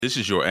This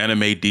is your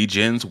anime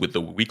DGens with the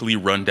weekly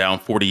rundown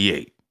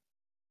 48.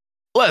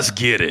 Let's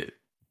get it.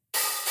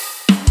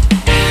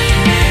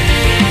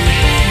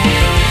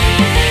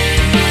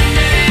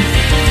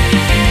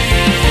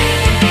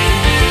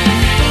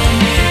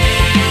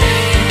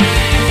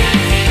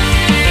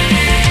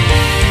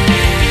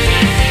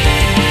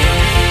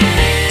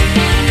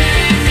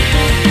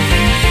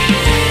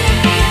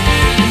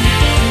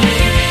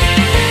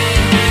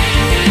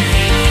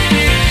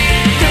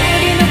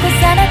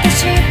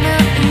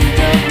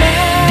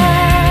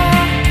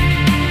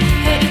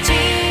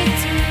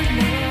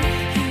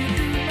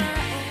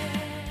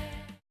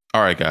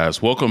 All right,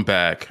 guys, welcome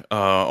back.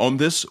 On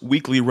this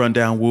weekly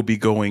rundown, we'll be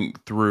going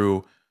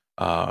through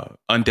Undead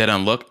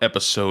Unluck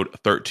episode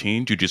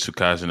 13, Jujutsu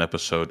Kaisen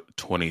episode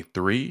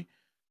 23.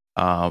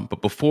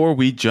 But before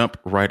we jump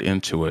right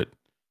into it,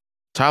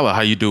 Tyler,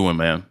 how you doing,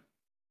 man?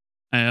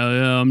 Hell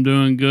yeah, I'm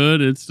doing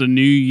good. It's the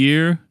new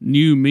year,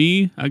 new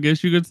me, I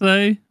guess you could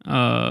say.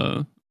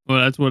 Well,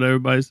 that's what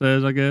everybody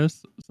says, I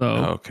guess. So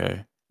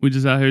Okay. we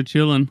just out here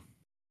chilling.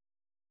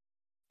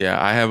 Yeah,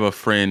 I have a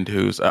friend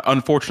who's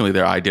unfortunately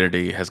their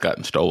identity has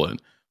gotten stolen,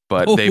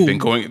 but they've been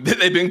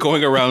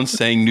going around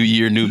saying "New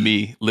Year, New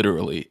Me"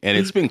 literally, and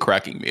it's been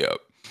cracking me up.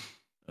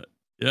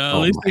 Yeah,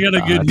 at least they got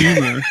a good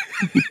humor.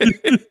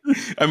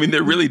 I mean,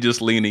 they're really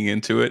just leaning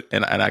into it,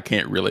 and I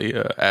can't really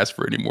ask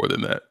for any more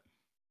than that.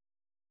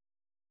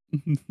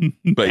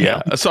 But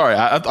yeah, sorry,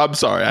 I'm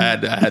sorry, I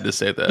had to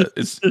say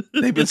that.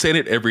 They've been saying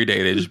it every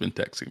day. They've just been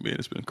texting me, and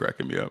it's been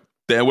cracking me up.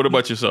 Dan, what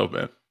about yourself,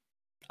 man?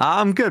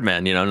 I'm good,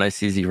 man.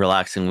 Nice, easy,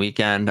 relaxing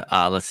weekend.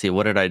 Let's see.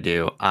 What did I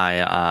do?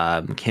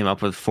 I came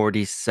up with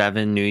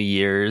 47 New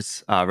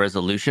Year's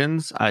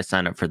resolutions. I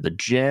signed up for the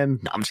gym.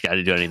 No, I'm just got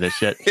to do any of this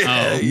shit.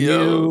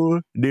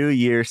 New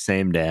year,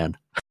 same Dan.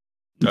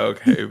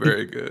 Okay,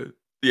 very good.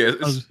 Yeah,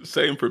 it's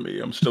same for me.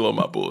 I'm still on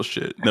my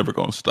bullshit. Never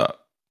gonna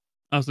stop.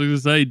 I was going to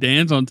say,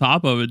 Dan's on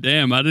top of it.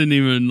 Damn, I didn't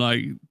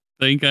even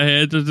think I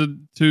had to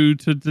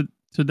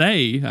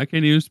today. I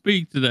can't even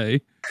speak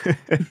today.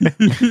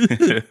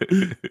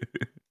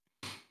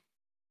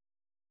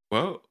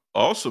 Well,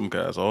 awesome,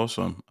 guys.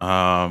 Awesome.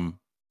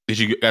 Did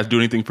you guys do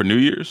anything for New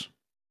Year's?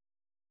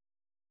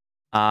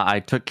 I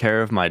took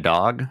care of my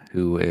dog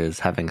who is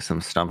having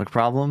some stomach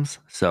problems.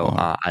 So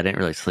I didn't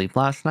really sleep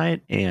last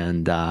night,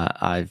 and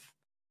I've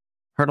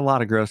heard a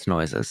lot of gross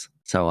noises.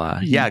 So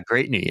yeah,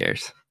 great New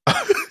Year's.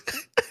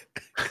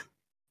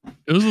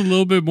 It was a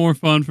little bit more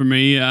fun for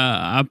me.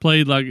 I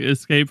played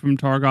Escape from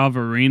Tarkov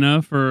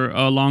Arena for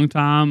a long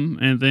time,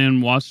 and then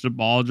watched a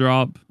ball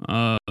drop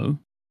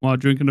while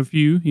drinking a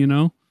few.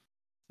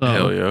 So,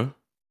 hell yeah,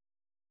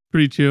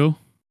 pretty chill.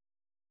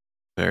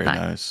 Very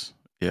nice.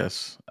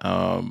 Yes.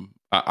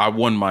 I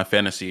won my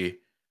fantasy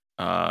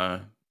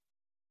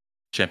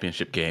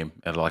championship game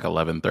at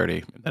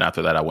 11:30, and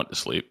after that, I went to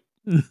sleep.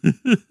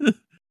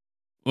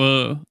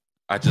 Well,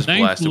 I just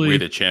blasted "We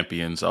the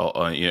Champions"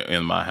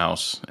 in my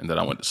house, and then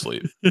I went to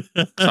sleep.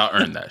 So I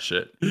earned that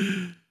shit.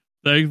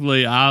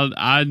 Thankfully,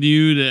 I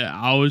knew that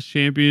I was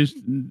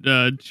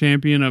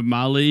champion of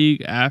my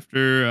league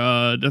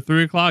after the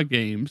 3:00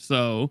 game.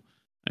 So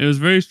it was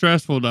very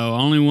stressful, though. I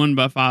only won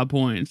by 5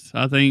 points,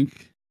 I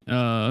think.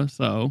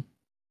 So.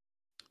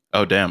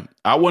 Oh damn!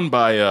 I won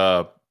by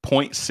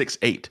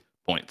 0.68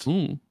 points.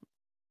 Ooh.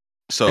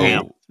 So.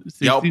 Damn.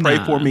 Y'all pray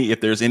for me.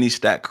 If there's any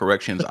stat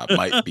corrections, I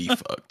might be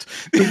fucked.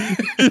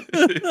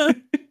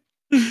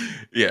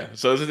 Yeah,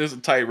 so this is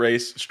a tight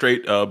race,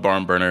 straight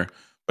barn burner.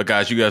 But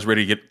guys, you guys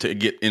ready to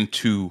get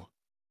into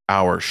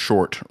our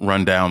short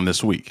rundown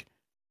this week?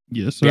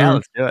 Yes, sir. Yeah,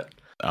 let's do it.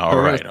 All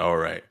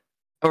right.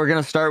 We're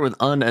going to start with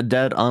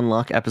Undead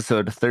Unluck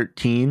episode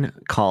 13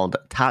 called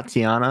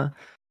Tatiana,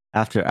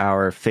 after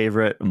our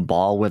favorite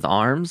ball with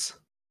arms.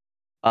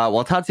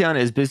 While Tatiana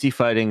is busy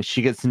fighting,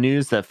 she gets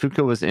news that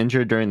Fuka was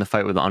injured during the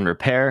fight with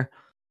Unrepair.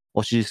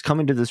 While she's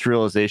coming to this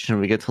realization,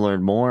 we get to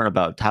learn more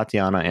about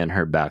Tatiana and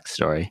her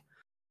backstory.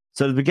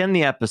 So to begin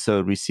the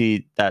episode, we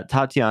see that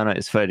Tatiana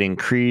is fighting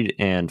Creed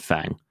and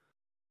Fang.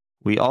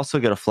 We also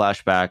get a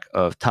flashback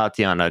of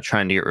Tatiana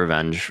trying to get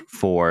revenge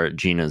for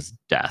Gina's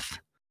death.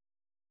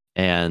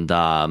 And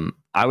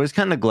I was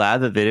kind of glad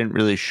that they didn't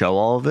really show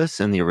all of this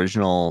in the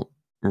original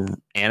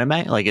anime,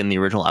 in the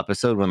original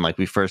episode when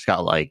we first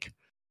got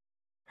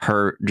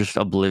her just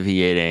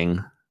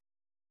obliviating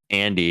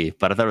Andy,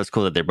 but I thought it was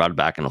cool that they brought it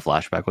back in a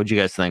flashback. What do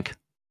you guys think?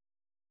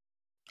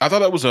 I thought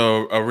that was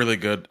a really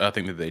good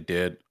thing that they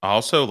did. I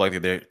also like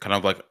that they kind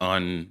of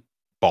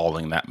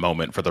unballing that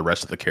moment for the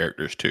rest of the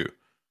characters too.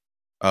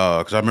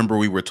 Because I remember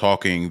we were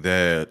talking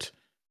that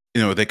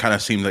they kind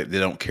of seem like they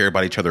don't care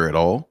about each other at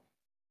all,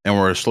 and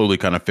we're slowly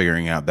kind of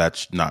figuring out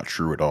that's not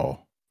true at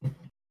all.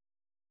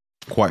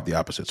 Quite the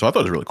opposite. So I thought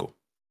it was really cool.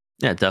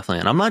 Yeah, definitely.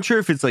 And I'm not sure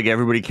if it's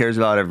everybody cares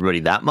about everybody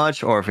that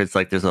much, or if it's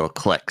there's little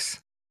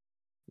cliques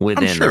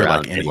within I'm sure the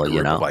round any table,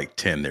 group of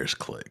 10, there's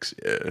cliques.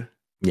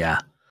 Yeah.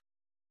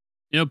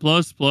 Yeah.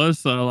 Plus, they're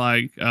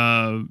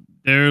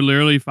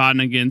literally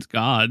fighting against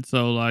God.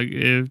 So,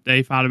 if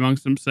they fight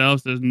amongst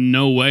themselves, there's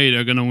no way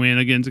they're gonna win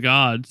against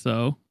God.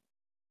 So,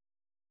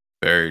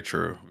 very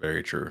true.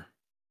 Very true.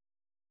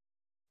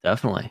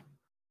 Definitely.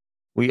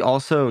 We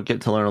also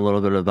get to learn a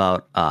little bit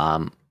about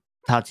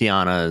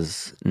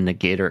Tatiana's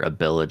negator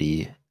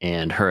ability,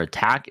 and her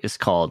attack is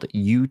called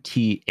UT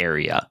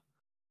area.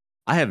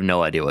 I have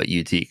no idea what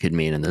UT could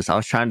mean in this. I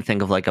was trying to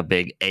think of like a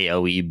big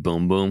AoE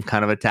boom boom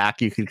kind of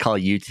attack you could call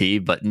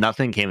UT, but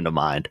nothing came to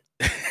mind.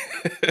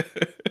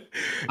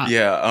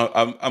 Yeah,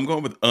 I'm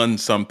going with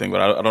something,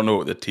 but I don't know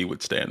what the T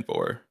would stand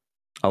for.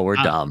 Oh, we're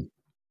dumb.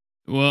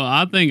 Well,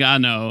 I think I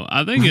know.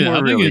 I think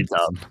We're really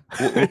dumb.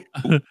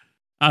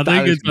 I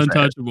think it's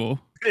untouchable.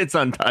 It's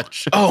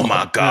untouched. Oh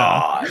my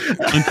god!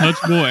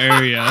 Untouchable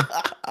area.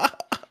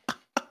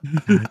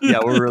 Yeah,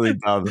 we're really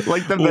dumb.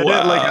 Like the minute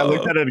like I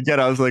looked at it again,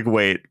 I was like,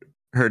 wait,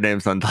 her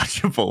name's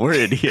untouchable. We're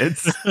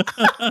idiots.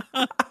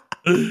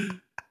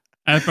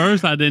 At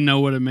first, I didn't know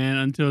what it meant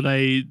until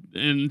they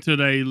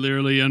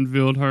literally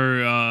unveiled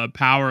her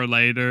power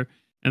later,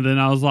 and then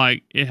I was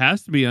like, it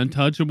has to be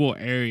untouchable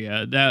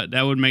area.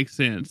 That would make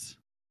sense.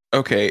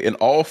 Okay, in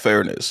all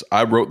fairness,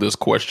 I wrote this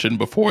question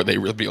before they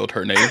revealed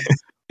her name.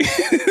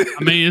 I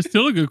mean, it's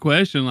still a good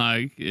question.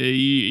 Like,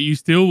 you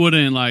still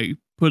wouldn't like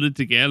put it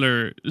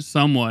together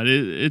somewhat.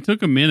 It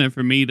took a minute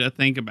for me to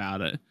think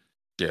about it.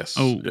 Yes.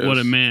 What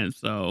it meant.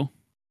 So,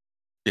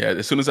 yeah,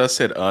 as soon as I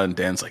said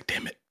Dan's like,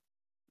 damn it.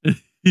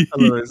 I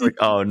was like,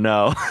 oh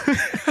no.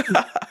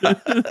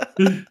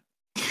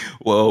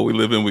 Well, we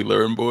live and we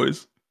learn,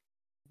 boys.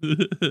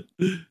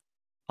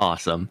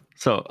 Awesome.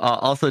 So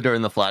also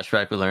during the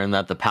flashback, we learned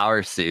that the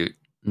power suit,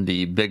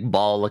 the big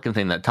ball looking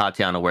thing that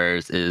Tatiana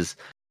wears, is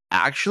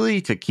actually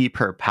to keep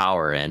her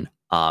power in.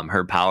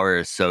 Her power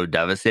is so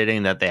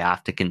devastating that they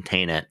have to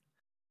contain it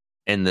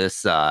in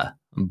this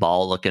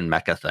ball looking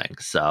mecha thing.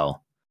 So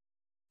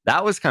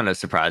that was kind of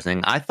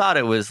surprising. I thought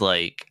it was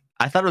going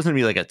to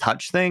be like a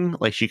touch thing,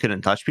 like she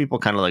couldn't touch people,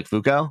 kind of like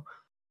Fuko.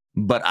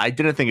 But I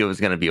didn't think it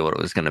was going to be what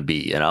it was going to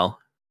be, you know?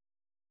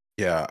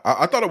 Yeah,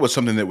 I thought it was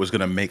something that was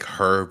going to make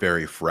her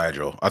very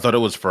fragile. I thought it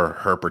was for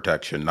her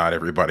protection, not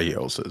everybody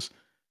else's.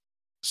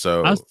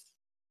 So,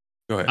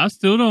 go ahead. I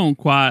still don't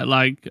quite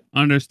like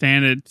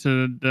understand it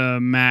to the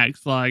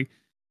max. Like,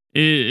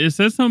 it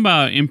says something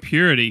about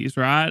impurities,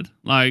 right?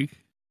 Like,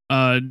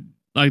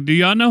 do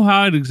y'all know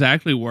how it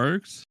exactly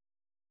works?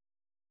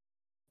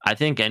 I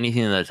think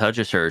anything that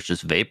touches her is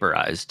just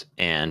vaporized.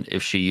 And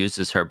if she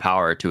uses her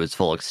power to its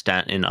full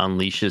extent and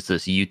unleashes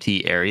this UT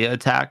area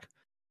attack,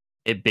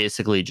 it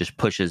basically just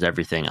pushes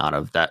everything out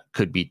of that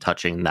could be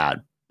touching that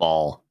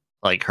ball,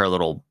 like her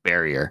little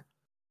barrier.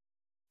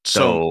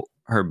 So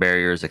her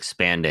barrier is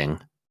expanding.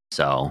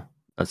 So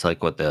that's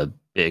like what the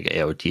big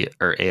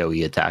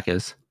AoE attack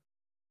is.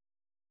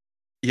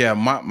 Yeah,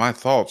 my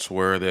thoughts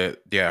were that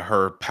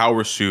her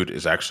power suit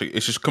is actually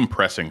it's just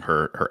compressing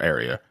her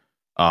area.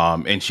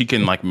 And she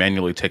can like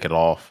manually take it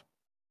off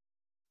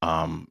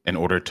in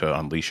order to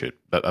unleash it.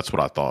 That's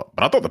what I thought.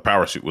 But I thought the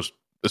power suit was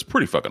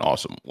pretty fucking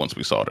awesome once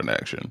we saw it in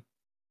action.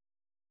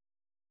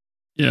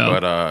 Yeah.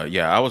 But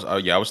I was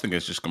thinking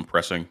it's just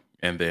compressing,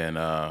 and then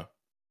I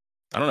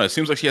don't know. It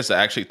seems like she has to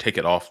actually take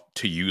it off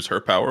to use her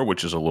power,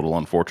 which is a little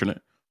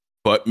unfortunate,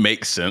 but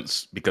makes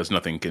sense because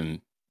nothing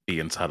can be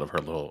inside of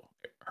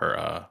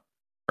her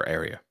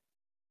area.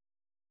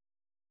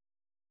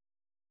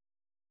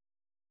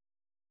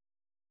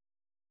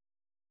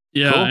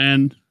 Yeah, cool.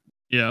 and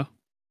yeah.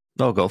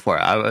 No, go for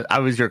it. I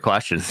was your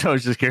question, so I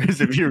was just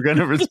curious if you were going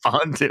to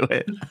respond to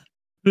it.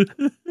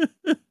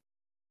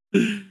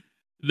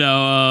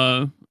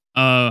 No,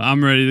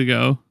 I'm ready to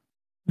go.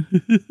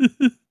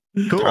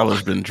 Cool.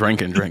 Tyler's been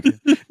drinking. Tyler's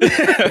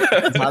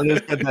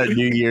got that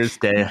New Year's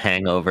Day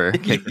hangover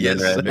kicking in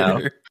right now.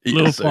 A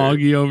little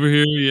foggy over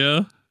here,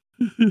 yeah.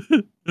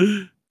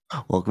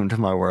 Welcome to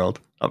my world.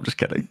 I'm just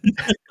kidding.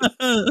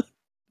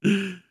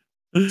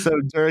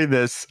 So during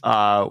this,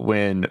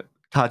 when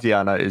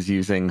Tatiana is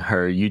using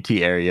her UT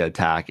area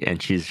attack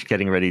and she's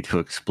getting ready to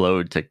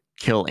explode to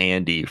kill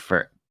Andy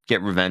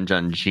get revenge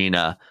on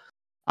Gina,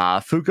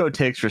 Fuko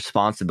takes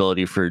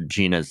responsibility for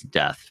Gina's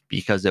death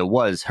because it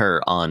was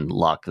her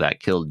unluck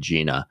that killed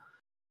Gina.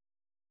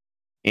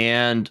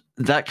 And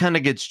that kind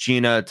of gets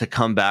Gina to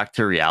come back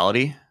to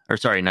reality. Or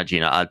sorry, not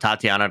Gina,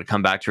 Tatiana to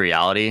come back to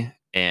reality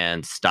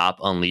and stop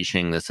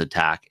unleashing this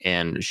attack.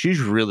 And she's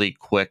really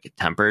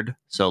quick-tempered.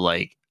 So,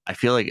 like, I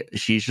feel like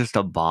she's just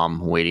a bomb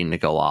waiting to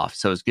go off.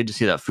 So it's good to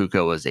see that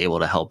Fuko was able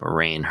to help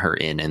rein her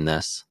in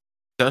this.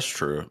 That's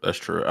true.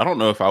 I don't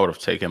know if I would have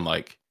taken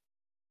like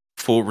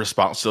full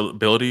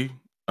responsibility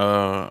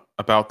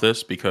about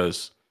this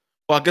because,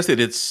 well, I guess they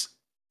did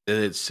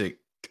sick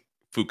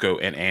Fuko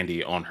and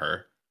Andy on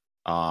her,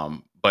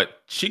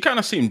 but she kind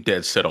of seemed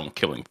dead set on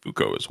killing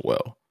Fuko as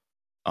well.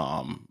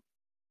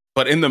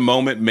 But in the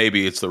moment,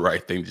 maybe it's the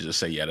right thing to just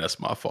say, yeah, that's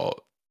my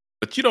fault.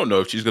 But you don't know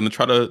if she's going to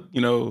try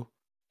to,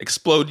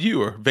 explode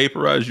you or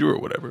vaporize you or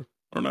whatever.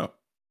 I don't know.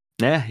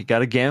 Yeah, you got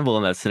to gamble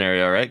in that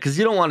scenario, right? Because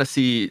you don't want to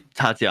see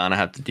Tatiana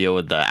have to deal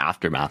with the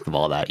aftermath of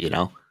all that, you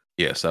know?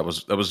 Yes, that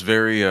was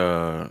very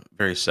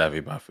very savvy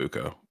by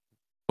Fuko.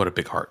 What a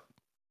big heart.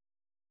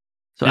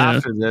 So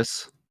after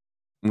this,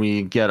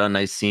 we get a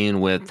nice scene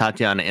with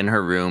Tatiana in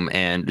her room,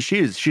 and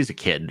she's a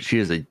kid. She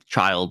is a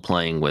child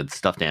playing with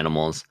stuffed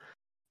animals.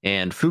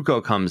 And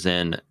Fuko comes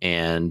in,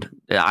 and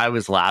I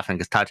was laughing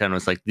because Tatiana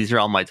was like, "These are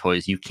all my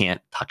toys. You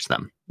can't touch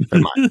them. They're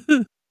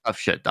mine." Tough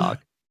shit, dog.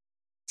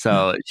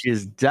 So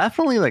she's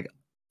definitely like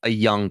a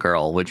young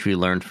girl, which we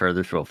learned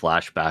further through a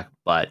flashback.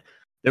 But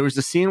there was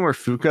a scene where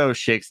Fuko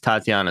shakes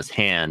Tatiana's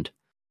hand,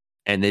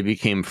 and they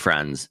became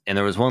friends. And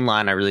there was one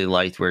line I really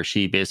liked where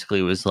she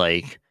basically was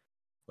like,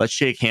 "Let's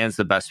shake hands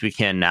the best we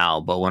can now,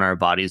 but when our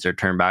bodies are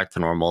turned back to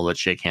normal, let's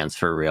shake hands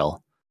for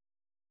real."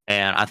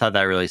 And I thought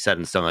that really set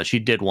in stone that she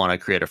did want to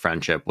create a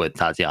friendship with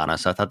Tatiana.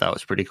 So I thought that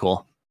was pretty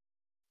cool.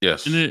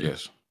 Yes,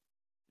 yes.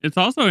 It's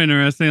also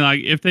interesting,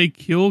 like if they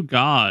kill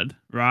God,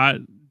 right?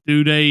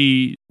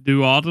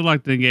 Do all the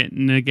like the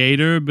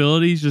negator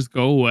abilities just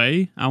go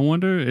away? I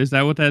wonder, is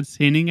that what that's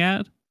hinting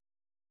at?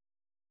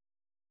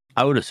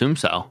 I would assume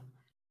so.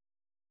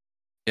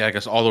 Yeah, I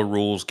guess all the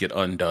rules get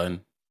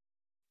undone.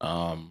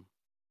 Yeah,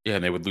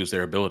 and they would lose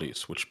their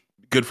abilities, which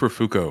good for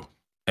Fuko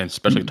and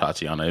especially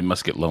Tatiana. It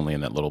must get lonely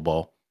in that little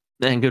ball.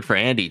 And good for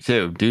Andy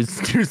too.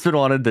 Dude's been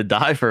wanted to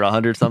die for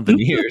 100 something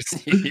years.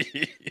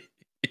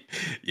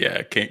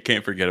 Yeah,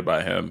 can't forget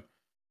about him.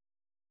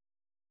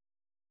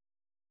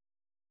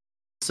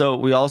 So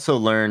we also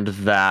learned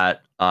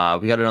that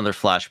we got another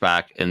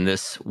flashback, and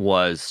this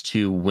was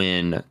to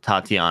when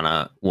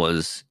Tatiana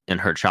was in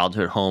her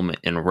childhood home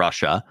in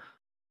Russia.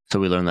 So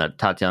we learned that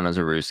Tatiana's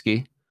a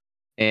Ruski.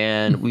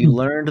 And we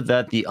learned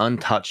that the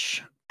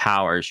untouched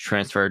powers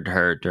transferred to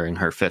her during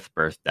her 5th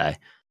birthday.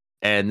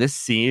 And this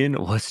scene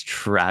was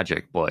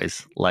tragic,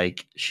 boys.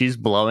 Like, she's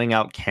blowing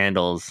out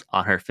candles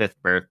on her 5th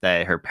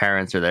birthday. Her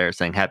parents are there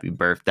saying happy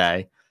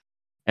birthday.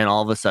 And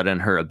all of a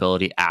sudden, her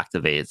ability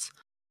activates,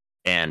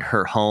 and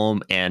her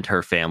home and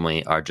her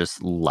family are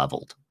just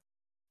leveled.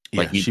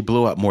 Yeah, like she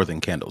blew out more than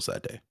candles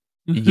that day.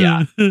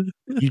 Yeah.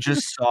 You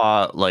just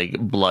saw like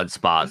blood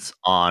spots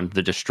on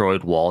the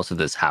destroyed walls of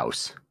this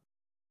house.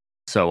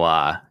 So,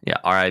 yeah,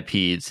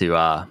 RIP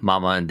to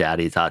Mama and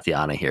Daddy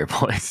Tatiana here,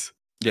 boys.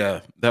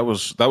 Yeah, that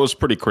was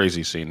pretty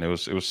crazy scene. It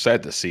was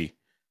sad to see,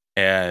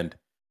 and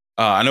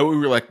I know we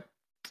were like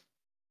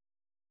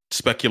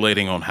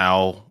speculating on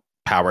how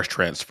powers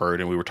transferred,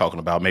 and we were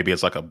talking about maybe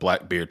it's like a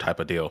Blackbeard type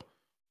of deal,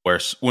 where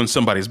when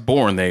somebody's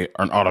born, they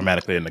aren't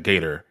automatically a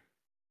negator,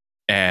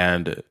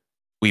 and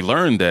we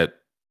learned that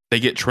they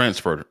get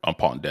transferred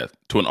upon death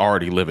to an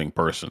already living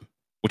person,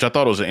 which I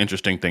thought was an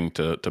interesting thing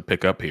to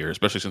pick up here,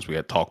 especially since we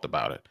had talked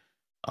about it.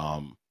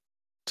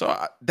 So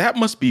that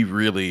must be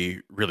really,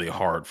 really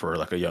hard for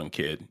like a young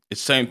kid. The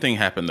same thing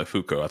happened to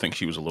Fuko. I think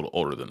she was a little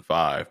older than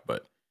 5,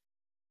 but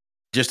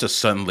just to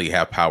suddenly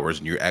have powers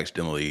and you're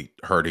accidentally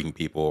hurting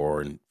people,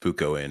 or in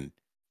Fuko in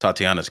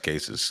Tatiana's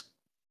case is,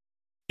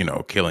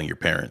 killing your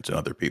parents and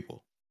other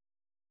people.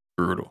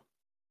 Brutal.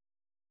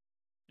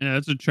 Yeah,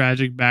 that's a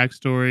tragic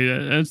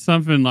backstory. That's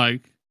something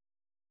like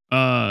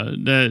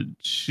that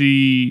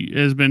she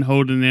has been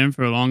holding in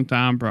for a long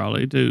time,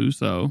 probably too.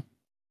 So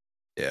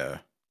yeah.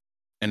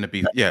 And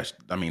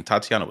I mean,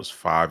 Tatiana was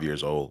 5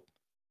 years old,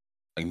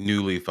 like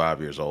newly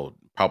 5 years old.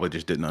 Probably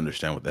just didn't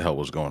understand what the hell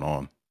was going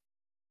on.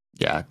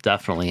 Yeah,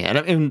 definitely. And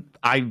I mean,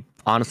 I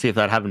honestly, if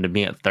that happened to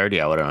me at 30,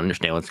 I wouldn't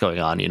understand what's going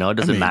on. It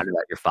doesn't matter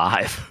that you're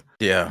 5.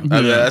 Yeah,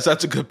 I mean,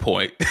 that's a good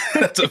point.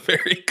 That's a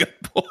very good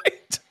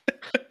point.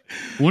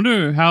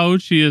 Wonder how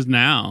old she is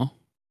now,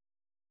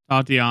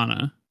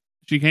 Tatiana.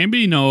 She can't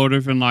be no older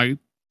than like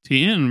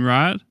 10,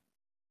 right?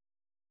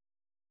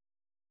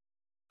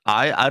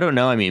 I don't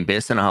know. I mean,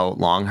 based on how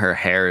long her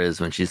hair is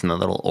when she's in the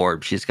little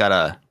orb, she's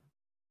gotta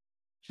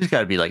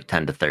be like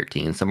 10 to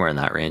 13, somewhere in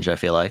that range, I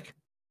feel like.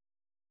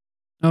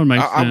 That would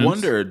make sense. I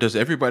wonder, does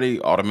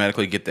everybody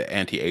automatically get the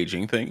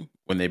anti-aging thing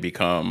when they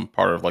become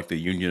part of like the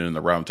union and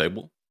the round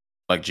table?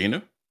 Like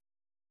Gina?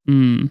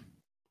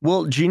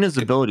 Well, Gina's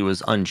ability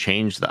was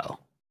unchanged though.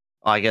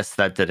 I guess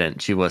that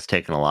didn't. She was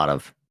taking a lot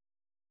of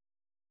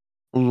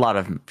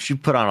she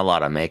put on a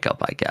lot of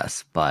makeup, I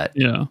guess, but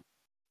yeah.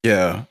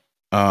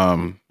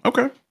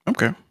 Okay.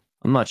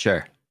 I'm not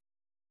sure.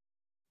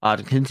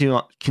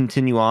 To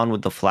continue on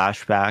with the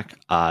flashback,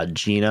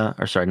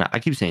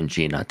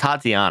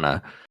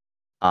 Tatiana,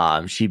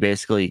 she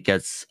basically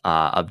gets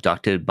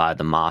abducted by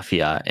the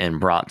mafia and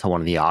brought to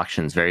one of the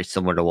auctions, very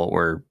similar to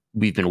what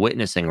we've been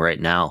witnessing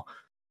right now.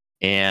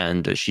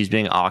 And she's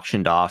being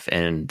auctioned off,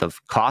 and the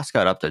cost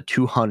got up to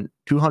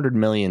 $200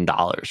 million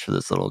for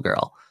this little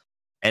girl.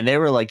 And they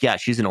were like, yeah,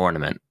 she's an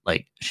ornament.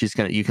 Like,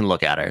 you can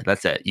look at her.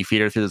 That's it. You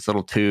feed her through this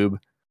little tube.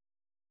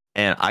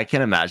 And I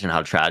can imagine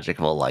how tragic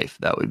of a life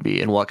that would be,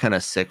 and what kind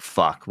of sick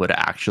fuck would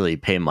actually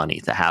pay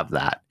money to have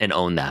that and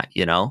own that,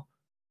 Yeah,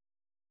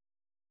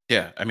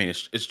 I mean,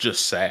 it's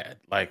just sad.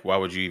 Like, why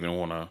would you even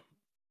want to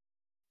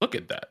look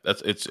at that?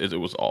 It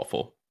was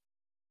awful.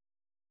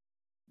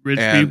 Rich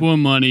people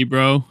and money,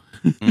 bro.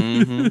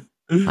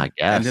 Mm-hmm. I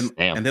guess.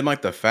 And then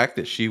like the fact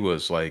that she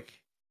was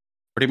like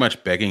pretty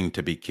much begging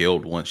to be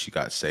killed once she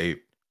got saved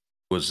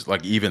was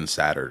like even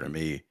sadder to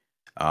me.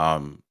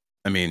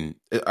 I mean,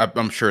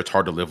 I'm sure it's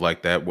hard to live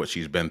like that, what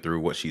she's been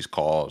through, what she's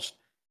caused.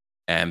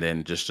 and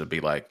then just to be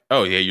like,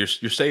 oh yeah, you're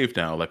saved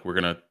now. Like we're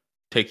gonna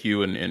take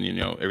you, and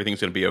everything's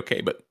gonna be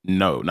okay. But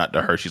no, not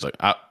to her. She's like,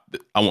 I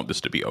want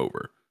this to be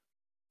over.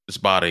 This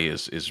body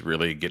is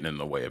really getting in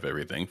the way of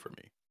everything for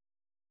me.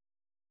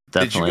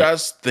 Did you Definitely.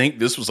 guys think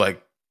this was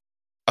like?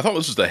 I thought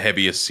this was the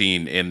heaviest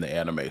scene in the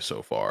anime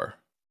so far.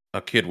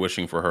 A kid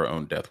wishing for her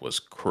own death was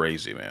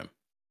crazy, man.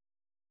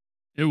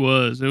 It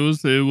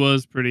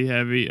was pretty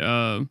heavy.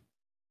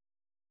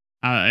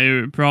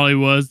 It probably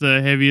was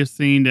the heaviest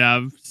scene that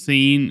I've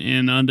seen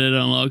in Undead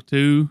Unluck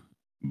 2,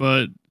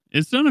 but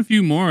it's done a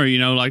few more,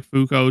 like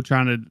Fuko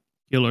trying to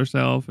kill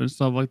herself and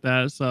stuff like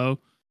that. So,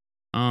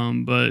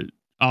 but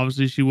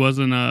obviously she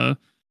wasn't a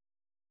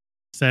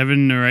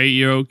 7 or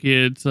 8-year-old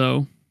kid,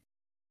 so.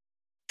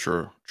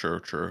 True.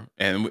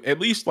 And at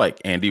least like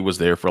Andy was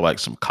there for like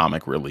some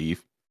comic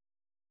relief.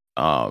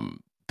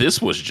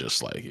 This was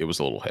just like, it was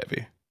a little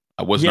heavy.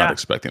 I was not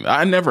expecting that.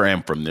 I never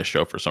am from this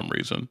show for some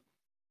reason.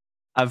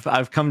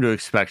 I've come to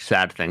expect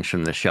sad things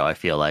from this show, I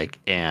feel like.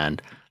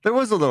 And there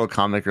was a little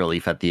comic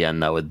relief at the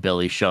end, though, with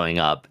Billy showing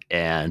up.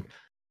 And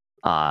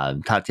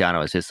Tatiana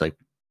was just like,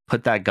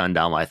 put that gun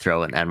down my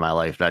throat and end my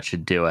life. That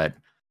should do it.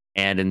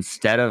 And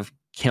instead of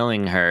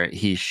killing her,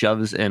 he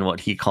shoves in what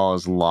he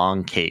calls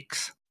long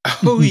cakes.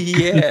 Oh,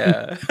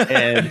 yeah.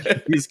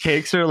 And these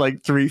cakes are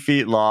like 3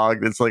 feet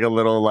long. It's like a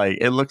little, like,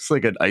 it looks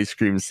like an ice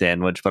cream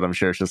sandwich, but I'm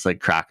sure it's just like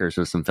crackers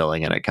with some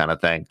filling in it kind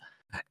of thing.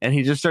 And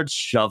he just starts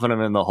shoving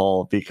them in the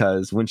hole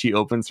because when she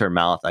opens her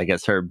mouth, I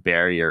guess her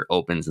barrier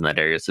opens in that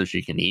area so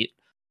she can eat.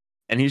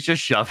 And he's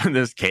just shoving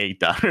this cake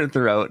down her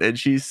throat, and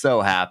she's so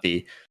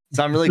happy.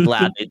 So I'm really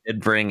glad they did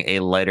bring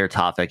a lighter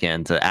topic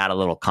in to add a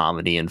little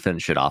comedy and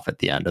finish it off at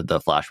the end of the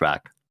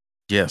flashback.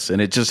 Yes,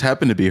 and it just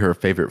happened to be her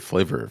favorite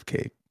flavor of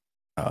cake,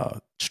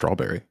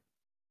 strawberry.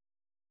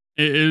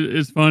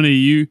 It's funny.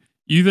 You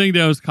think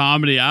that was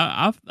comedy?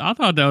 I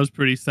thought that was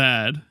pretty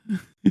sad.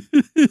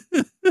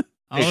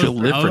 She'll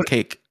live for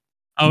cake.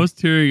 I was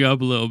tearing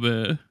up a little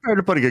bit.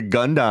 Started putting a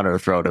gun down her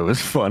throat. It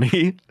was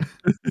funny.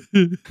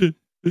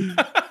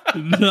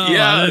 No,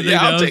 I didn't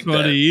think I'll that was take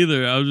funny that.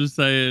 either. I was just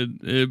saying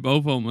both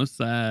of them was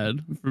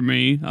sad for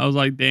me. I was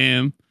like,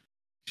 damn,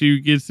 she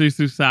gets this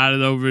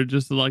excited over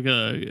just like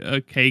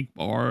a cake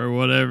bar or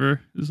whatever.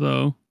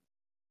 So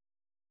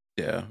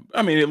Yeah,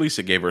 I mean, at least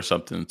it gave her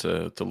something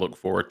to look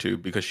forward to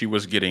because she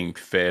was getting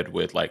fed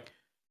with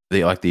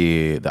the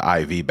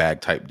IV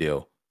bag type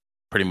deal,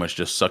 pretty much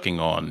just sucking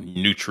on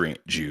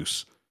nutrient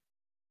juice.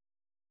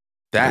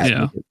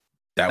 That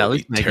would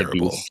be make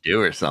terrible. it be stew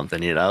or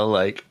something,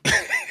 like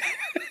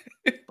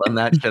blend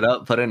that shit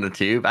up, put it in a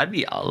tube. I'd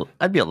be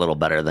a little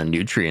better than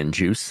nutrient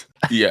juice.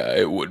 Yeah,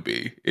 it would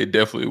be. It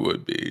definitely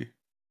would be.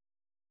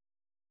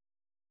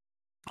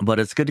 But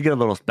it's good to get a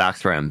little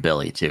backstory on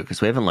Billy too,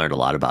 because we haven't learned a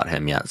lot about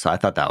him yet. So I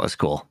thought that was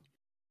cool.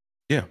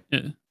 Yeah.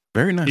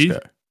 Very nice guy.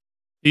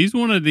 He's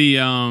one of the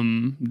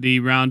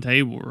round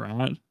table,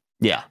 right?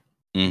 Yeah.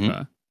 Mm-hmm. Okay.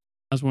 I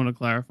just want to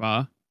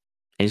clarify.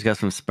 He's got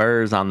some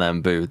spurs on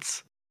them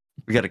boots.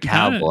 We got a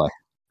cowboy.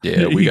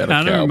 Yeah, we got a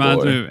cowboy. He kind of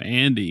reminds me of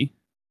Andy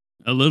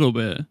a little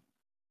bit.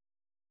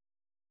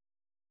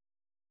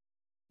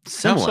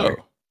 Similar.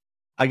 So?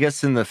 I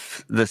guess in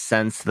the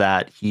sense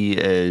that he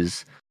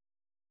is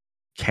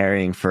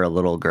caring for a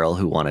little girl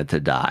who wanted to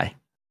die.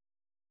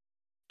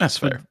 That's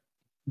fair.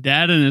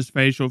 Dad and his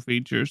facial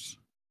features.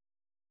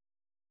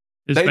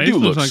 His they face do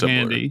looks look like similar.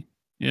 Andy.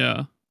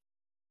 Yeah.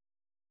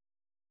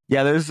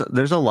 Yeah,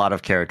 there's a lot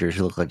of characters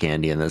who look like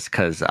Andy in this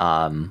because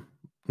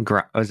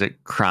was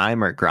it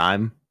Crime or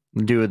Grime?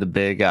 The dude with the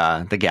big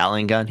the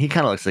Gatling gun. He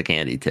kind of looks like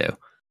Andy too.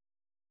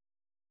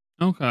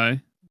 Okay.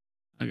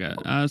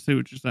 I see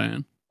what you're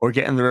saying. We're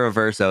getting the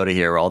reverse out of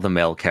here where all the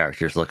male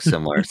characters look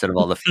similar instead of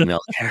all the female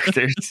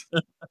characters.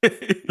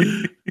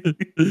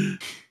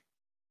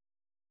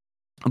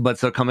 But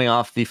so coming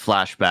off the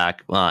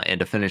flashback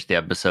and to finish the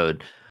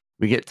episode,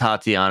 we get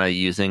Tatiana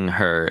using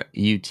her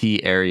UT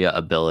area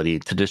ability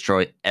to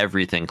destroy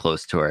everything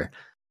close to her.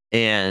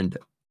 And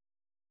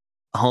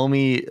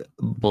homie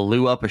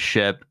blew up a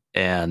ship,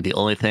 and the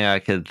only thing I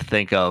could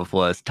think of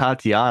was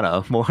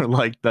Tatiana, more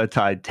like the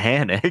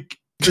Titanic.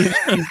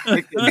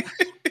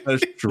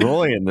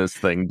 Destroying this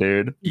thing,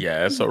 dude.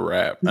 Yeah, it's a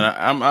wrap. And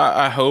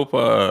I hope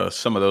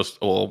some of those,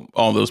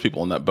 all those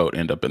people on that boat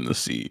end up in the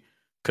sea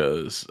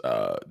because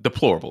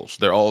deplorables.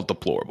 They're all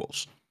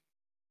deplorables.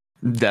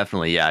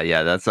 Definitely,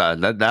 yeah. That's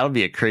that'll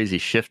be a crazy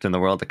shift in the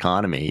world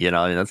economy.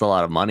 I mean, that's a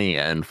lot of money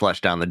and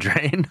flush down the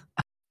drain.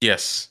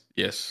 Yes.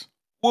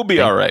 We'll be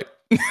all right.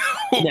 We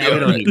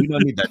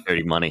don't need that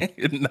dirty money.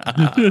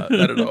 Nah,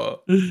 not at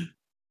all.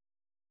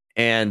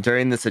 And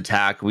during this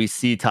attack, we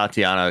see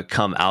Tatiana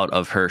come out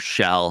of her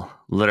shell,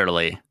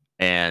 literally,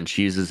 and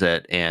she uses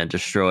it and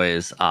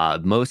destroys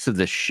most of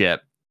the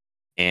ship.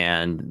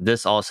 And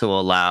this also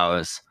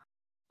allows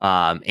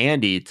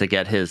Andy to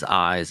get his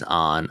eyes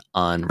on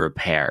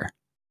Unrepair.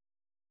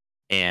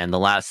 And the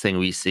last thing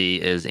we see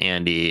is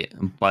Andy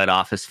bite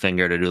off his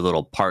finger to do a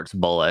little parts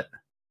bullet.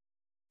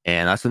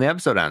 And that's when the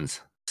episode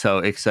ends. So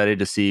excited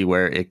to see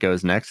where it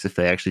goes next. If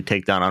they actually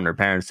take down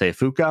Unrepair and say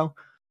Fuko,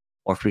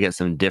 or if we get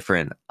some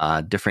different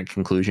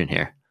conclusion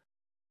here.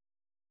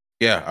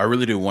 Yeah, I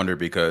really do wonder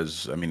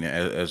because I mean,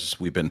 as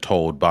we've been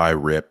told by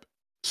Rip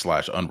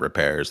slash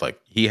Unrepairs,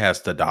 like he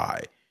has to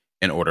die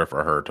in order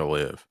for her to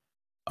live.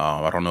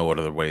 I don't know what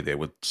other way they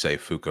would say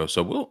Fuko,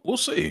 so we'll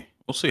see.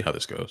 We'll see how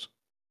this goes.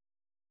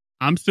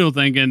 I'm still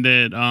thinking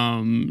that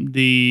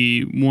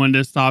the one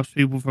that stops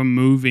people from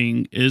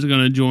moving is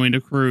going to join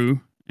the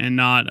crew and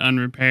not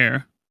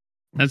Unrepair.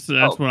 That's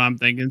what I'm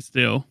thinking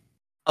still.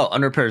 Oh,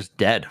 Unrepair's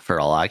dead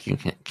for all I can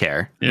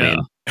care. Yeah.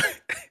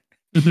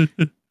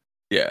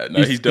 Yeah,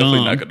 no, he's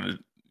definitely not gonna.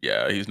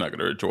 Yeah, he's not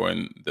gonna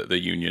join the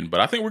union.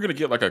 But I think we're gonna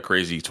get like a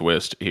crazy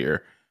twist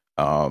here.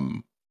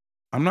 I'm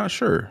not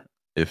sure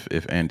if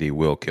Andy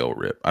will kill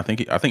Rip. I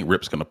think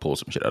Rip's gonna pull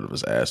some shit out of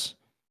his ass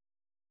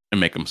and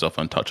make himself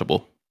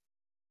untouchable.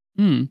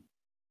 Okay.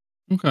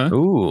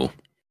 Ooh.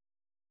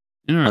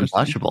 Interesting.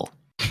 Untouchable.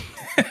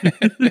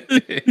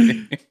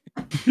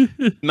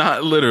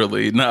 Not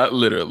literally,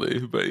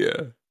 but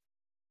yeah.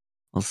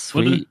 Well,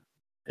 sweet.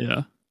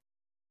 Yeah.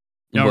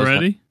 Y'all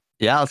ready?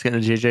 Yeah, let's get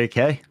into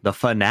JJK, the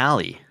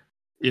finale.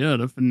 Yeah,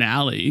 the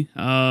finale.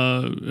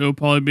 It'll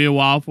probably be a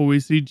while before we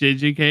see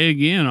JJK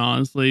again,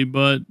 honestly.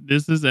 But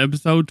this is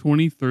episode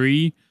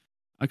 23.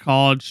 I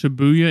called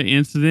Shibuya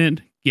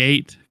Incident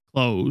Gate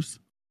Close.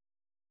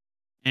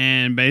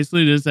 And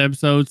basically, this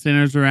episode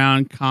centers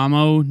around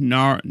Kamo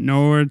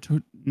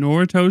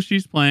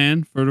Noritoshi's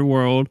plan for the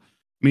world.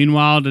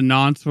 Meanwhile, the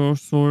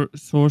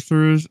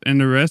non-sorcerers and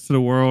the rest of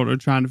the world are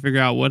trying to figure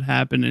out what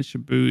happened in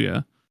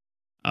Shibuya.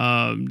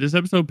 This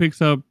episode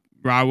picks up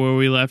right where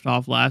we left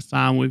off last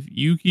time with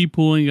Yuki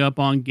pulling up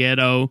on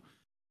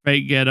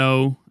fake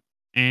Ghetto,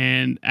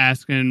 and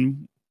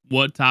asking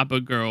what type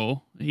of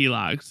girl he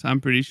likes.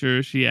 I'm pretty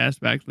sure she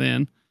asked back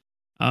then.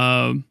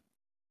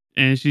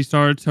 And she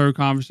starts her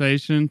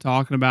conversation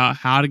talking about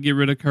how to get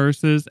rid of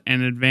curses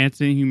and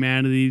advancing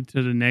humanity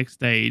to the next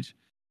stage.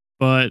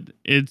 But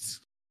it's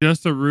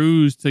just a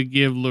ruse to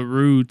give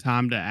LaRue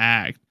time to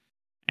act.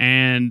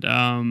 And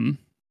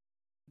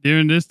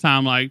during this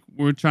time, like,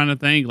 we're trying to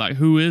think, like,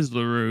 who is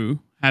LaRue?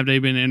 Have they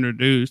been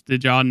introduced?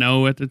 Did y'all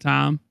know at the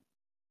time?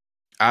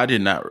 I do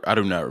not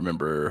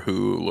remember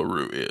who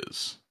LaRue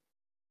is.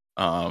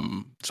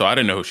 So I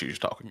didn't know who she was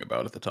talking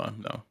about at the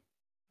time. No.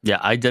 Yeah,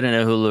 I didn't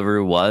know who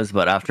LaRue was,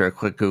 but after a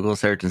quick Google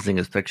search and seeing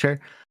his picture,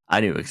 I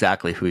knew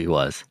exactly who he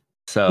was.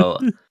 So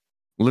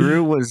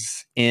LaRue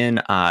was in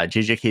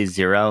JJK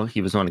Zero. He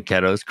was one of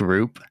Ghetto's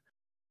group.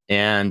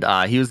 And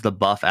he was the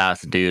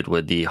buff-ass dude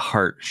with the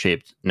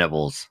heart-shaped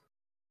nibbles.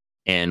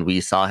 And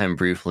we saw him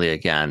briefly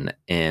again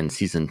in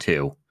season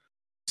 2.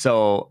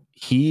 So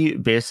he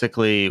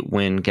basically,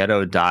 when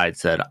Ghetto died,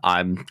 said,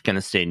 I'm going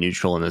to stay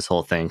neutral in this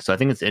whole thing. So I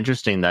think it's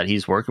interesting that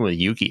he's working with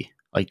Yuki.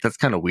 Like, that's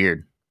kind of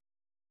weird.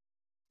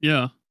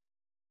 Yeah.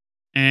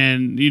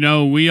 And,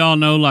 we all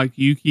know, like,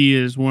 Yuki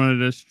is one of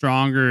the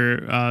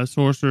stronger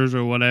sorcerers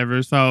or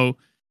whatever. So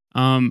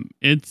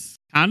it's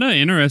kind of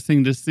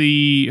interesting to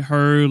see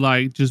her,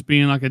 like, just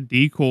being like a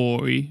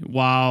decoy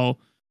while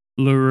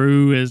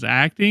LaRue is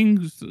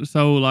acting.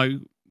 So, like,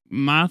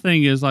 my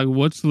thing is, like,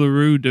 what's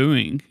LaRue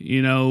doing,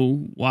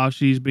 while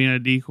she's being a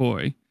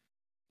decoy?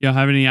 Y'all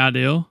have any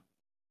idea?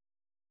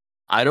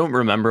 I don't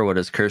remember what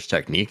his curse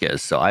technique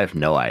is, so I have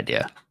no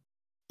idea.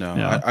 No,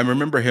 yeah. I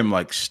remember him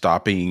like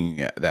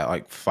stopping that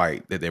like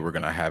fight that they were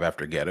gonna have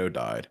after Ghetto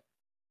died.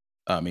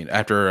 I mean,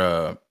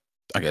 after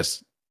I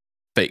guess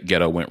fake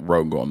Ghetto went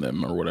rogue on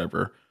them or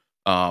whatever.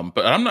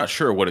 But I'm not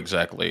sure what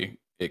exactly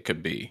it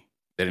could be.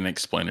 They didn't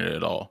explain it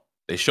at all.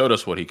 They showed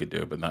us what he could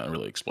do, but not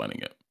really explaining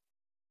it.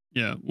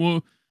 Yeah,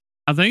 well,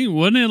 I think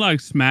wasn't it like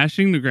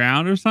smashing the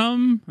ground or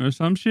something or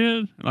some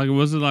shit? Like,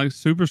 was it like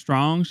super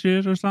strong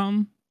shit or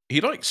something? He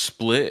like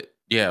split.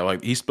 Yeah,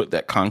 like he split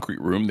that concrete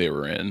room they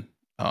were in.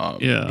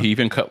 Yeah. He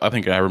even cut. I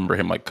think I remember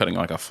him like cutting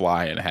like a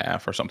fly in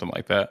half or something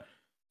like that.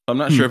 I'm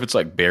not sure if it's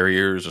like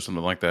barriers or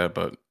something like that,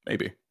 but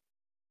maybe.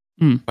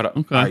 But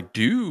okay. I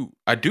do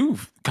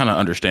kind of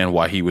understand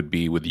why he would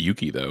be with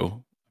Yuki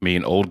though. I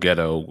mean, old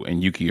Ghetto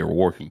and Yuki are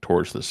working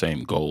towards the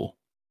same goal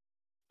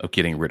of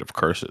getting rid of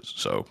curses.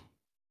 So,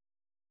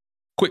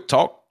 quick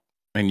talk,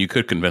 and you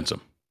could convince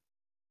him.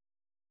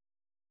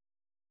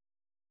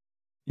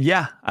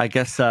 Yeah, I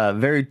guess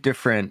very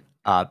different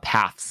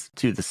paths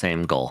to the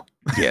same goal.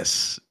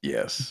 Yes.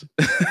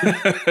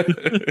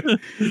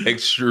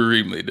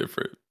 Extremely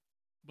different.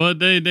 But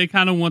they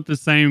kind of want the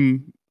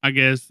same, I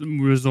guess,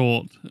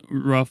 result,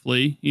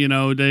 roughly. They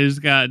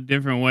just got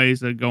different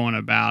ways of going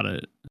about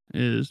it,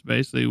 is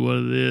basically what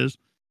it is.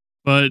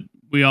 But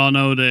we all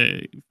know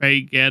that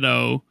fake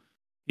Ghetto,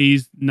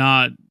 he's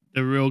not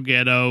the real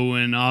Ghetto,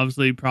 and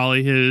obviously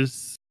probably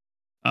his,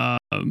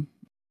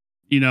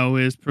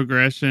 his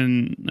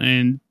progression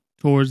and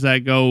towards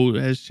that goal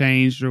has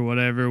changed or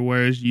whatever,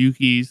 whereas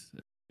Yuki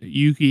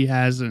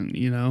hasn't,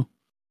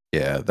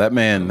 Yeah, that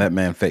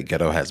man fake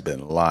Ghetto has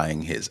been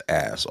lying his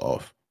ass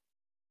off.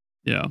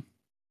 Yeah.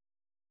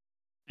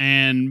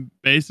 And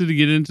basically to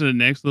get into the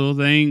next little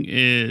thing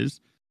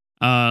is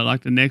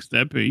like the next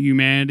step of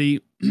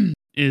humanity.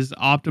 is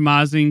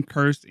optimizing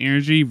cursed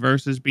energy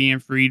versus being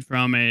freed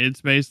from it.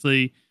 It's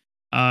basically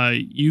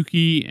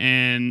Yuki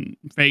and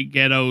Fake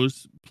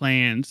Ghetto's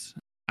plans,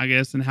 I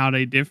guess, and how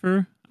they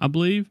differ, I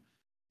believe.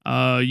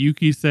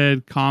 Yuki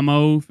said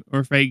Kamo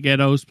or Fake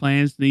Ghetto's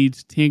plans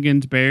needs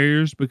Tengen's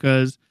barriers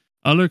because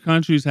other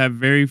countries have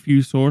very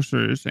few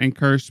sorcerers and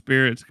cursed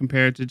spirits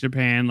compared to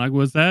Japan. Like,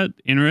 was that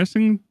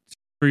interesting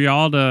for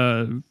y'all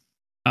to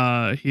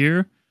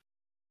hear?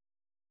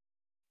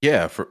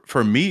 Yeah,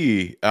 for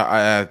me,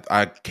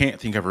 I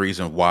can't think of a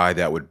reason why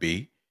that would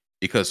be,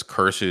 because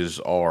curses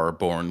are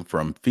born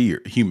from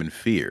fear, human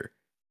fear.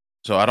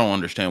 So I don't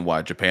understand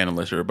why Japan,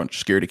 unless they're a bunch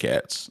of scaredy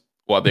cats,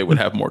 why they would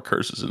have more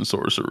curses than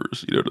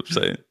sorcerers. You know what I'm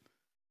saying?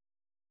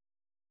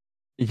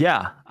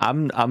 Yeah,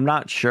 I'm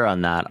not sure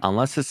on that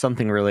unless it's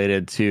something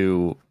related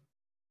to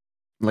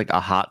like a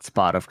hot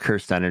spot of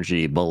cursed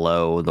energy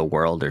below the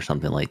world or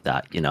something like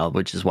that,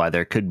 which is why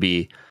there could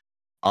be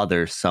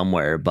others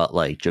somewhere, but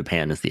like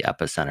Japan is the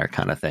epicenter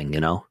kind of thing,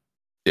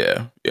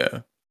 Yeah.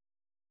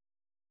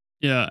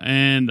 Yeah,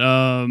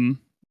 and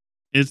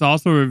it's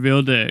also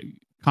revealed that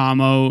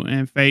Kamo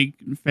and Fake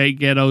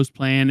Ghetto's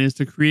plan is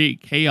to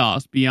create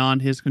chaos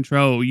beyond his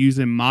control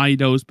using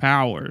Mahito's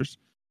powers.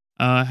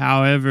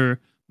 However,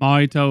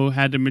 Mahito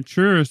had to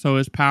mature so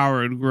his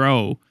power would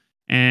grow,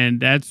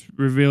 and that's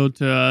revealed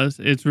to us.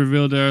 It's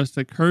revealed to us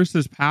that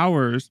Curse's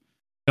powers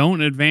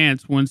don't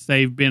advance once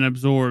they've been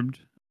absorbed.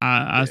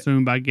 I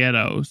assume by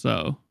Ghetto.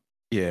 So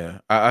Yeah,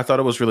 I thought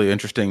it was really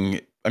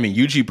interesting. I mean,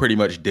 Yuji pretty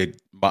much did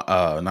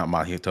not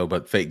Mahito,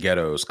 but Fake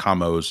Ghetto's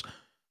Kamo's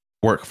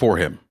work for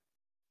him.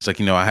 It's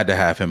like, I had to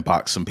have him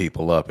box some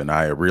people up, and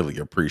I really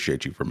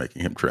appreciate you for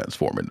making him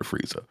transform into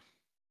Frieza.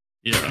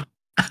 yeah.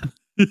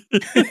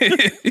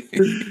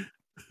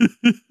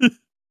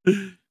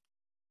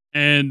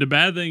 And the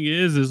bad thing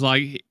is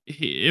like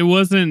it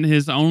wasn't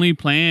his only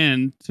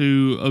plan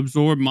to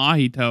absorb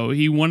Mahito.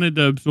 He wanted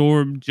to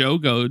absorb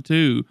Jogo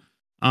too.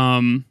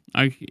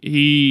 Like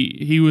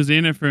he was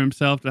in it for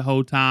himself the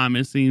whole time.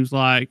 It seems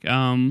like,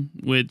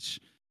 which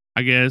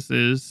I guess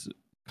is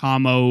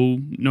Kamo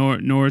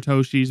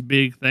Noritoshi's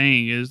big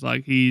thing is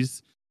like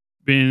he's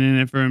been in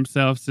it for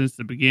himself since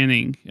the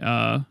beginning.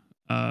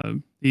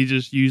 He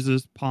just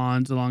uses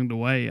pawns along the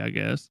way, I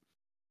guess.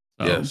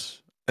 So. Yes.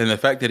 And the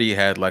fact that he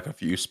had like a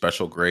few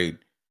special grade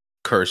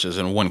curses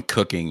and one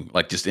cooking,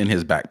 like just in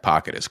his back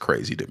pocket, is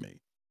crazy to me.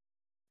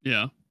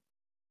 Yeah.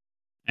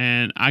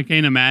 And I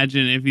can't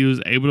imagine if he was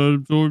able to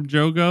absorb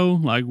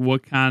Jogo,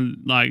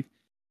 like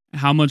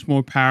how much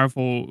more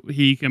powerful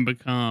he can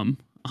become.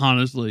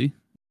 Honestly,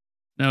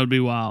 that would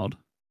be wild.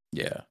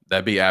 Yeah,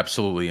 that'd be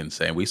absolutely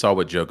insane. We saw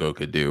what Jogo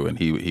could do, and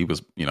he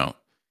was,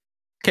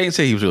 can't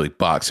say he was really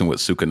boxing with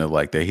Sukuna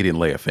like that. He didn't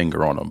lay a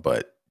finger on him,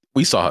 but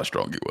we saw how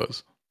strong he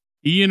was.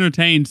 He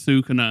entertained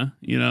Sukuna,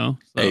 so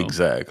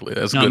exactly.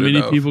 That's not good many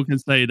enough. people can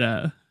say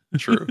that.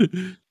 True.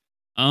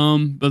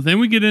 But then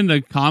we get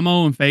into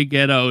Kamo and Fake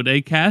Ghetto.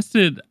 They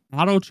casted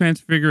auto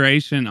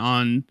transfiguration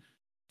on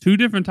two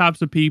different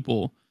types of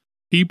people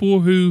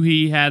who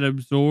he had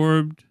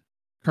absorbed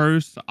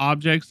cursed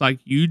objects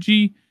like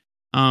Yuji.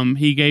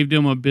 He gave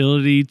them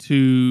ability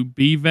to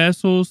be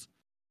vessels,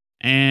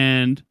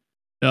 and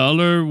the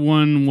other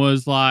one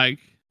was like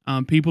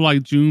people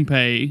like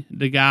Junpei,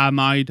 the guy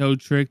Mahito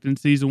tricked in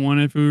season 1,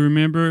 if we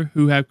remember,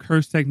 who have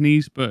cursed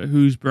techniques, but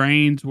whose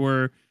brains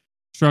were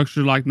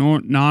structured like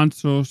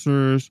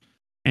non-sorcerers,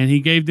 and he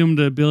gave them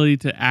the ability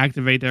to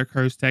activate their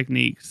cursed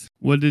techniques.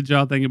 What did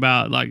y'all think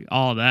about like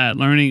all that,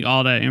 learning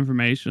all that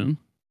information?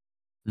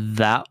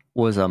 That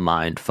was a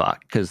mind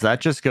fuck, because that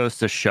just goes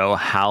to show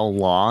how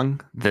long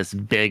this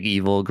big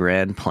evil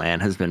grand plan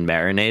has been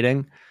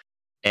marinating.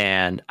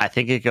 And I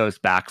think it goes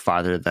back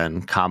farther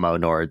than Kamo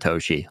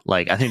Noritoshi.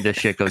 Like, I think this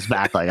shit goes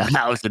back like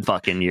 1,000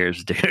 fucking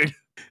years, dude.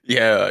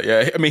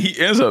 Yeah. I mean, he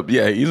ends up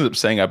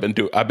saying, I've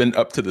been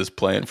up to this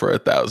plan for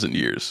 1,000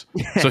 years.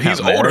 So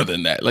he's older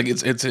than that. Like,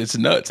 it's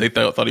nuts. They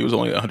thought he was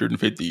only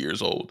 150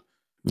 years old.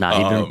 Nah,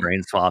 he's been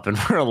brain swapping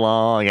for a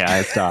long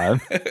ass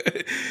time.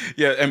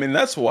 Yeah, I mean,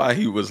 that's why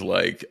he was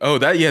like, oh,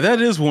 that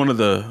is one of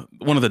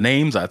the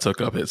names I took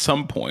up at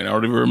some point. I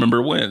don't even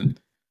remember when.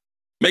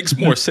 Makes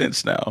more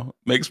sense now.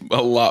 Makes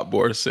a lot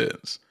more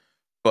sense.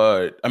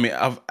 But I mean,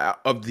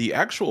 of the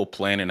actual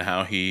plan and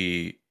how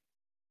he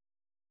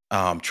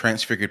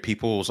transfigured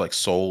people's like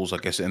souls, I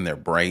guess, in their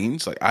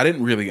brains, like I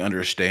didn't really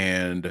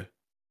understand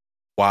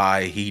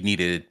why he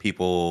needed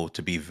people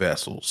to be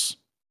vessels.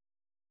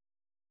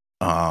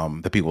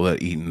 The people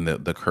that eaten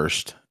the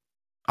cursed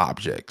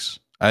objects.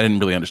 I didn't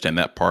really understand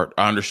that part.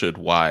 I understood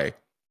why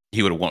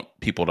he would want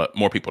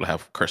more people to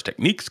have cursed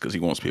techniques, because he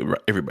wants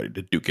everybody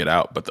to duke it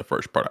out. But the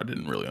first part, I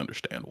didn't really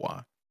understand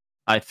why.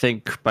 I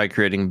think by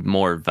creating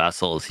more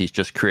vessels, he's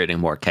just creating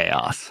more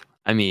chaos.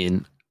 I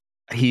mean,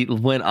 he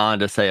went on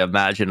to say,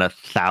 imagine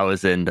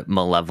 1,000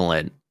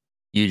 malevolent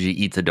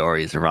Yuji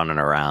Itadoris running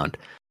around.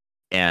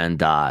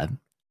 And I'm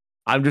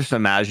just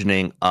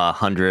imagining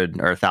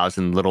 100 or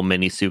 1,000 little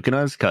mini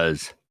Sukunas,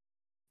 because,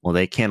 well,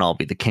 they can't all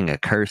be the king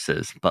of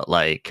curses, but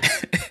like...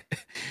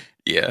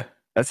 Yeah.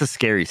 That's a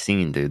scary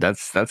scene, dude.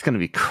 That's going to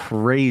be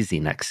crazy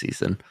next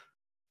season.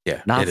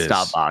 Yeah, Not it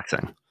stop is.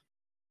 boxing.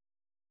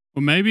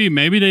 Well, maybe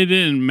they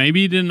didn't.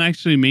 Maybe he didn't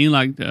actually mean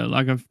like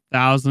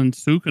 1,000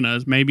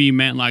 Sukunas. Maybe he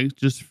meant like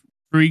just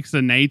freaks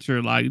of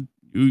nature, like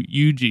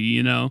Yuji.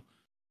 You know,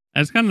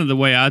 that's kind of the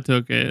way I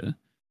took it.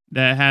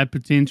 That had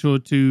potential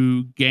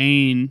to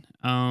gain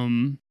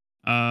something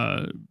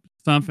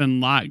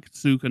like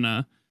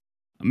Sukuna.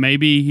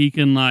 Maybe he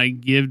can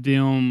like give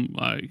them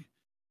like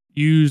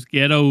use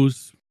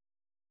Ghetto's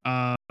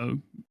uh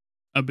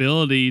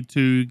ability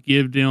to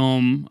give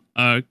them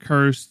a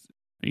cursed,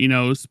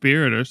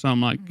 spirit or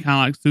something like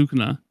kind of like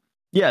Sukuna.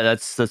 Yeah,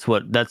 that's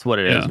what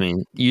it is. Yeah. I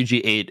mean, Yuji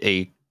ate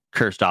a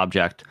cursed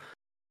object,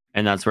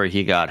 and that's where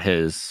he got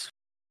his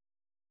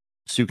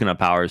Sukuna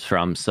powers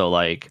from. So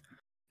like,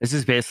 this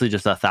is basically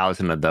just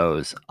 1,000 of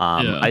those.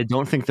 Yeah. I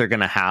don't think they're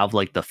gonna have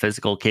like the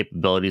physical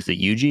capabilities of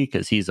Yuji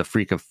because he's a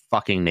freak of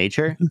fucking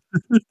nature.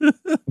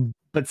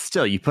 But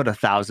still, you put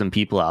 1,000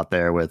 people out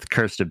there with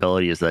cursed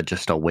abilities that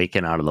just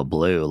awaken out of the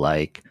blue,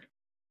 like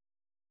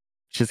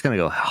it's just gonna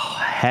go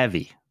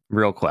heavy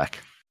real quick.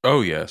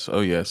 Oh yes,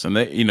 and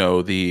they,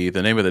 the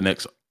name of the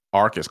next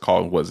arc is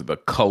called was the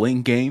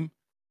Culling Game.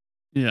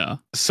 Yeah.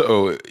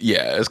 So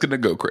yeah, it's gonna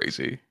go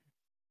crazy.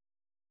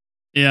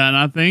 Yeah, and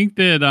I think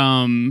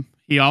that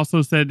he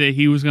also said that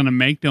he was gonna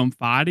make them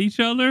fight each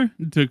other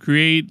to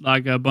create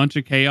like a bunch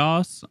of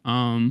chaos.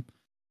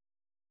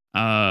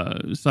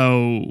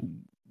 So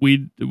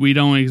we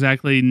don't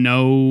exactly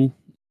know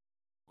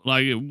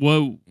like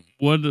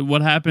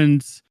what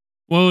happens.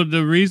 Well,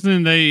 the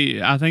reason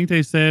I think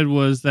they said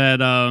was that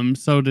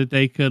so that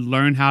they could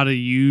learn how to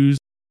use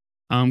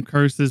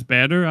curses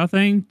better, I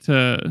think,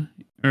 or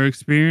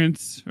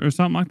experience or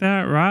something like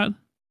that, right?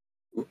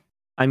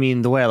 I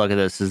mean, the way I look at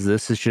this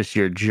is just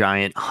your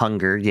giant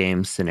Hunger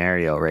Games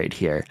scenario right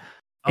here.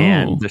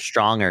 And the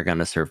strong are going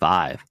to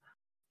survive.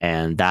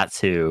 And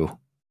that's who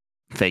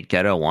Fake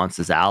Ghetto wants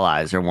as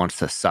allies or wants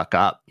to suck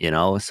up,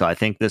 So I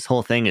think this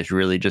whole thing is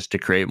really just to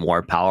create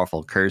more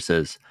powerful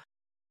curses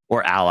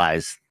or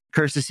allies.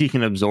 Curses he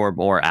can absorb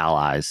or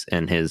allies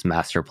in his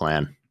master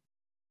plan.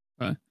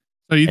 Okay.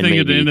 So you And think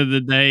at the end of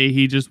the day,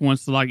 he just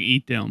wants to like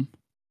eat them?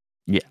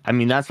 Yeah, I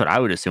mean, that's what I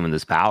would assume in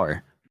this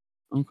power.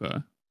 Okay.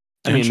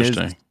 I mean,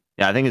 Interesting.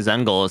 I think his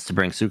end goal is to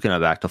bring Sukuna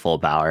back to full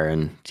power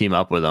and team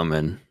up with him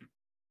and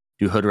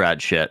do hood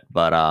rat shit.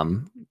 But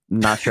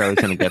not sure I was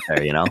going to get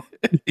there, Yeah.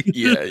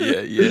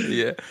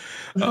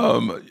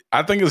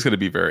 I think it's going to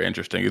be very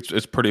interesting.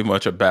 It's pretty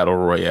much a battle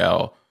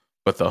royale,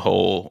 but the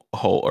whole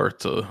Earth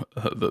to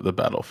the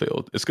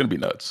battlefield. It's going to be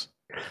nuts.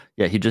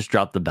 Yeah, he just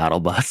dropped the battle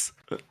bus.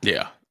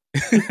 Yeah.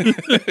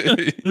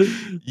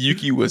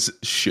 Yuki was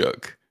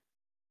shook.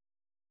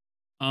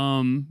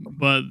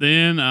 But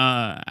then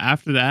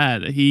after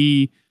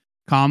that,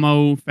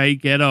 Kamo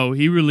Fake Ghetto,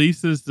 he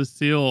releases the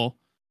seal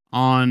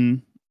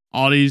on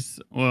all these.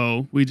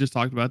 Well, we just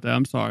talked about that.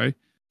 I'm sorry.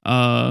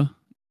 The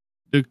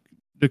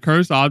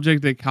cursed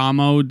object that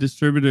Kamo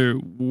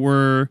distributed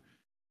were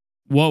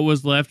what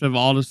was left of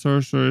all the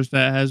sorcerers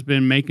that has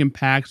been making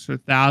pacts for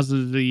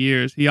thousands of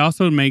years. He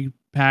also made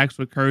pacts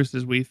with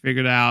curses, we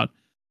figured out.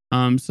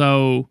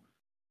 So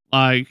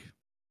like,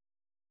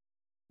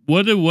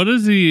 what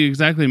does he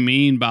exactly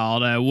mean by all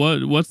that?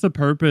 What's the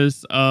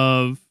purpose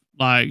of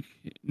like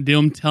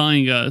them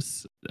telling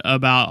us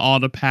about all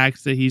the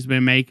packs that he's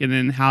been making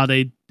and how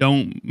they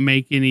don't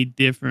make any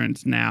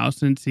difference now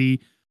since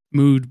he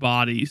moved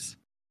bodies?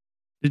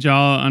 Did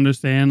y'all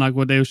understand like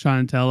what they was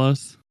trying to tell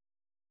us?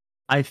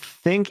 I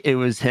think it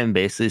was him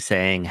basically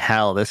saying,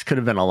 hell, this could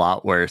have been a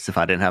lot worse if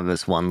I didn't have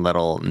this one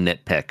little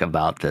nitpick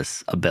about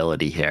this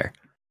ability here.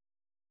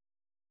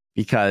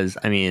 Because,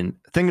 I mean,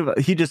 think about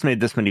he just made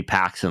this many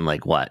packs in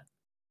like what?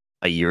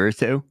 A year or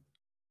two?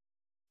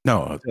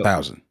 No,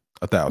 1,000.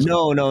 1,000.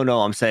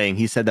 No. I'm saying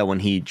he said that when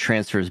he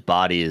transfers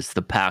bodies,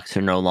 the packs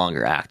are no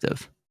longer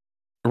active.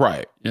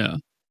 Right. Yeah.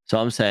 So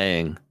I'm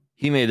saying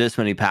he made this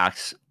many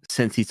packs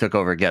since he took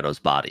over Ghetto's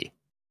body.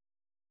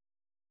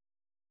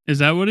 Is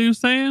that what he was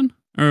saying?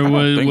 Or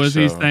was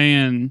he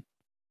saying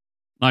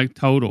like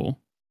total?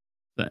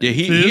 Yeah,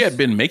 he had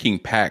been making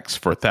packs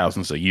for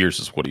thousands of years,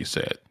 is what he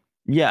said.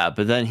 Yeah,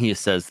 but then he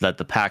says that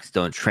the packs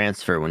don't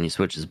transfer when he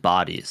switches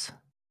bodies.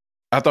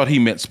 I thought he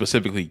meant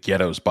specifically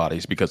Ghetto's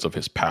bodies because of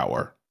his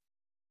power.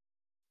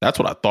 That's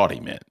what I thought he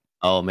meant.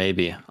 Oh,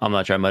 maybe. I'm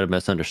not sure. I might have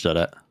misunderstood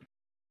it.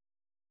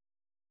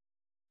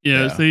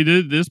 Yeah, see,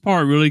 this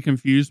part really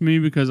confused me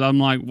because I'm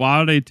like, why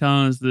are they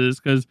telling us this?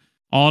 Because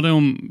all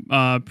them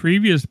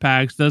previous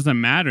packs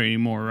doesn't matter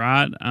anymore,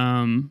 right?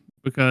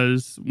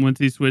 Because once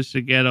he switched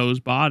to Ghetto's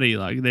body,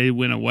 like they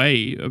went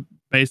away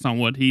based on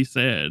what he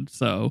said.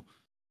 So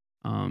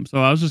I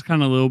was just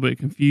kind of a little bit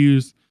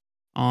confused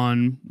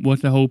on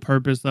what the whole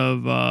purpose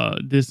of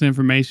this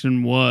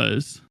information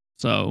was.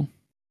 So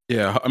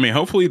yeah, I mean,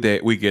 hopefully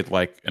that we get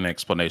like an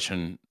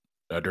explanation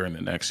during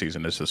the next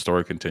season as the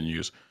story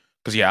continues.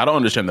 Because I don't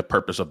understand the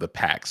purpose of the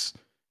packs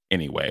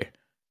anyway.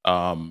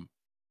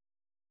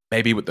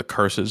 maybe with the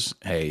curses,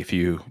 hey, if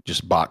you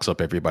just box up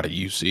everybody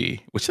you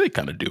see, which they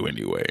kind of do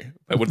anyway.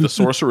 But with the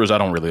sorcerers, I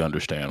don't really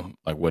understand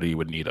like what he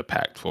would need a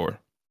pact for.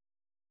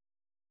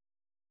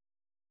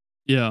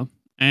 Yeah.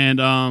 And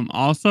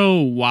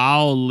also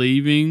while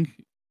leaving,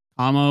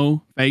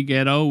 Kamo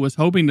Fageto was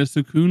hoping the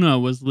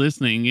Sukuna was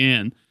listening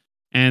in.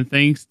 And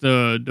thanks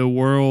to the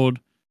world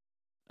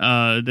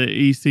that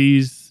he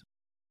sees,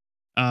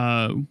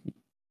 I'm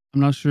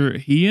not sure,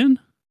 Heian?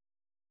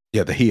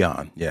 Yeah, the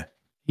Heian. Yeah.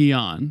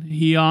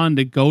 Heian,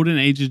 the golden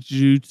age of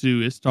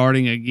Jujutsu is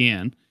starting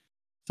again.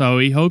 So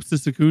he hopes the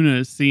Sukuna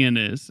is seeing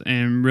this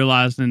and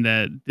realizing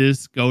that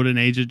this golden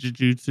age of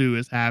Jujutsu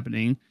is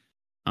happening.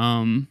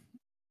 And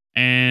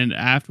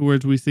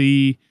afterwards we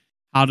see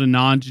how the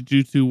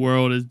non-Jujutsu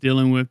world is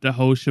dealing with the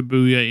whole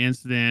Shibuya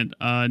incident.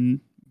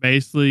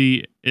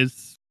 Basically,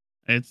 it's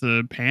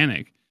a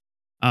panic.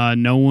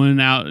 No one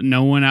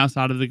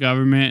outside of the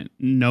government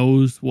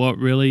knows what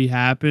really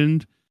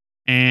happened,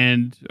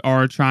 and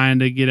are trying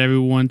to get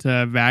everyone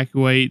to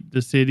evacuate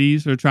the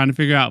cities, or trying to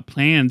figure out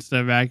plans to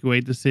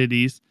evacuate the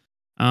cities.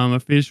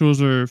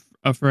 Officials are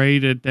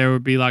afraid that there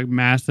would be like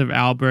massive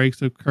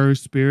outbreaks of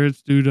cursed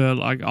spirits due to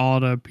like all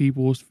the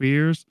people's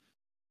fears.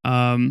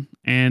 And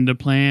the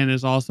plan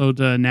is also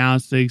to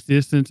announce the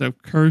existence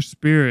of cursed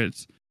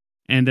spirits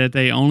and that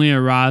they only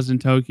arise in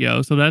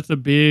Tokyo. So that's a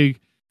big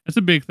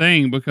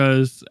thing,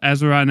 because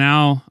as of right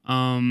now,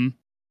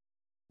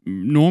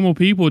 normal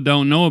people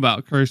don't know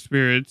about cursed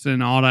spirits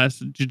and all that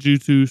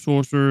jujutsu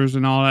sorcerers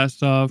and all that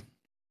stuff.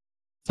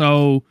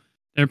 So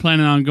they're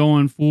planning on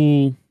going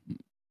full,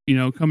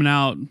 coming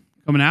out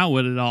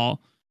with it all.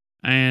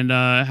 And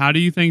how do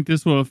you think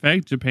this will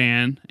affect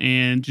Japan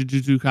and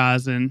Jujutsu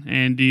Kaisen?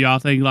 And do y'all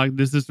think like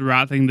this is the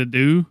right thing to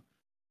do?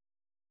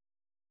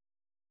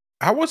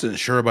 I wasn't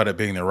sure about it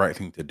being the right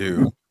thing to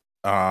do.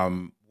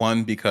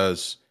 One,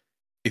 because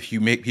if you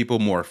make people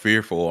more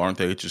fearful, aren't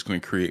they just going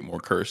to create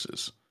more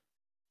curses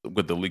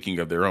with the leaking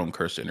of their own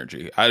curse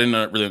energy? I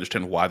didn't really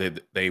understand why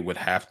they would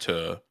have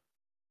to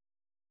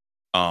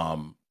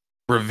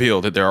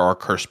reveal that there are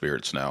cursed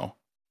spirits now,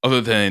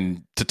 other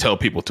than to tell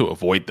people to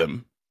avoid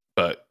them.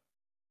 But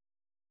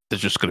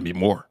there's just going to be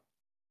more.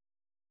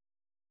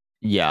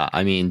 Yeah,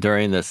 I mean,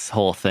 during this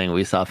whole thing,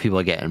 we saw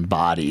people getting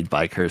bodied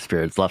by cursed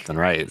spirits left and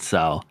right.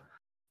 So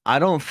I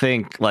don't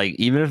think, like,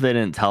 even if they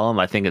didn't tell them,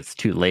 I think it's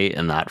too late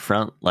in that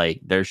front. Like,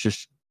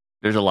 there's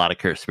a lot of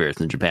cursed spirits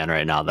in Japan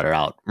right now that are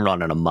out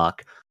running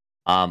amok.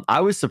 I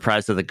was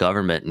surprised that the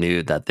government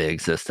knew that they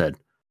existed.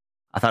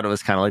 I thought it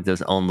was kind of like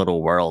this own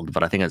little world,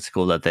 but I think it's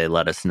cool that they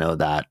let us know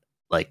that,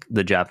 like,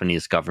 the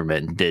Japanese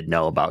government did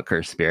know about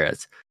cursed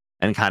spirits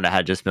and kind of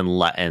had just been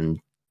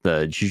letting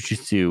the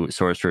jujutsu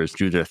sorcerers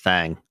do their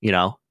thing,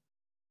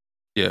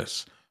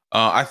 Yes.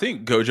 I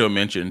think Gojo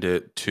mentioned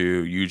it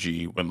to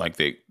Yuji when like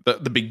the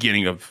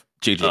beginning of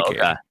JJK. Oh,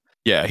 okay.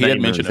 Yeah, he Many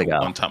had mentioned moons it ago.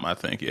 one time, I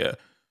think. Yeah,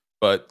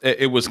 but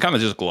it was kind of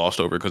just glossed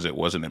over because it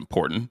wasn't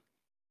important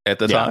at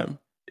the time.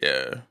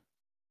 Yeah.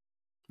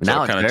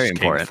 Now so it's very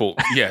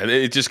important.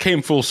 It just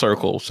came full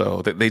circle.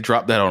 So they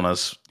dropped that on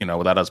us,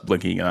 without us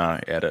blinking an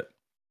eye at it.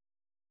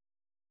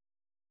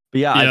 But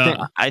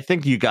yeah, I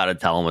think you got to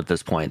tell them at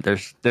this point.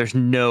 There's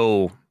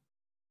no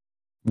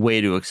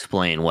way to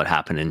explain what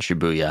happened in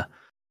Shibuya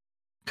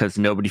because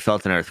nobody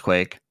felt an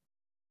earthquake,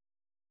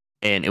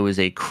 and it was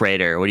a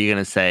crater. What are you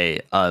gonna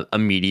say? A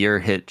meteor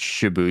hit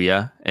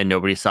Shibuya, and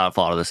nobody saw it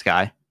fall out of the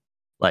sky.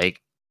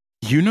 Like,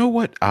 you know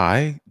what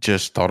I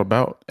just thought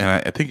about, and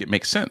I think it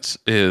makes sense,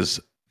 is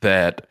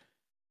that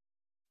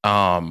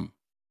Kamo,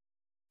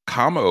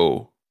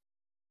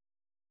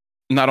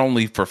 not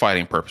only for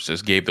fighting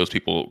purposes, gave those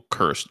people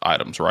cursed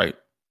items, right?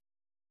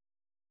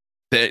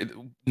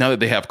 Now that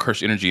they have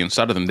cursed energy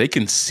inside of them, they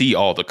can see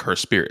all the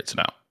cursed spirits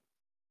now.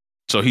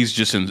 So he's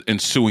just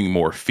ensuing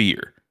more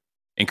fear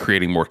and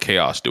creating more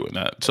chaos doing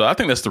that. So I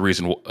think that's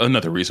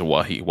another reason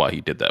why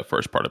he did that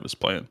first part of his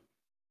plan.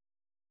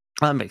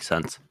 That makes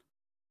sense.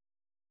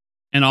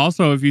 And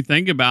also, if you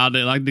think about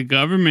it, like the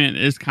government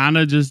is kind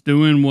of just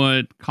doing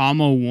what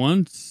Kamo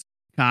wants.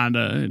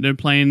 They're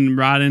playing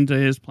right into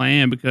his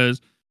plan, because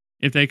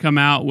if they come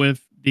out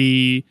with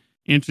the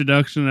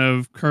introduction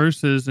of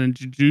curses and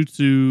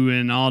jujutsu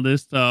and all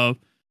this stuff,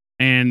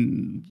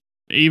 and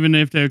even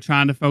if they're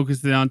trying to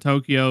focus it on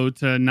Tokyo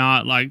to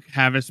not like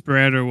have it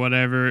spread or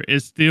whatever,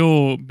 it's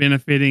still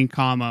benefiting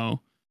Kamo.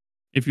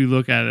 If you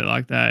look at it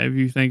like that, if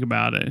you think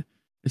about it,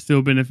 it's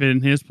still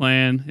benefiting his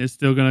plan. It's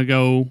still going to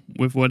go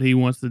with what he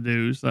wants to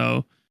do.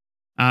 So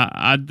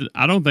I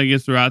don't think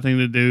it's the right thing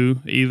to do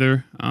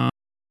either.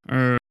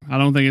 Or I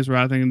don't think it's the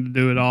right thing to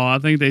do at all. I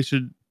think they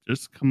should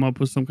just come up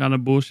with some kind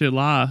of bullshit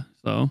lie.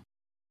 So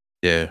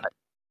yeah,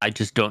 I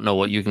just don't know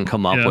what you can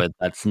come up with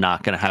that's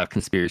not going to have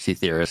conspiracy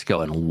theorists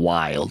going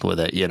wild with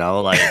it.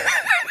 Like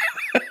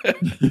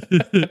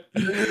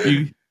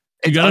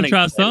you gotta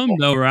try some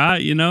though, right?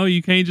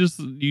 You can't just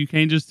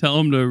tell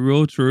them the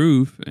real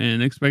truth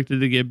and expect it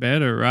to get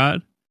better,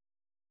 right?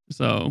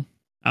 So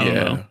I don't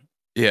know.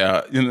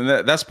 Yeah,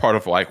 that's part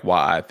of like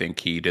why I think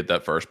he did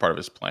that first part of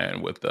his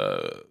plan with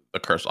the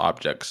cursed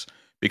objects,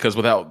 because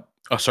without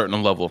a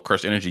certain level of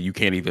cursed energy, you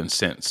can't even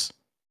sense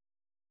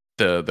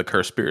the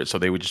cursed spirit. So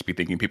they would just be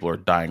thinking people are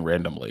dying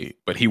randomly.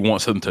 But he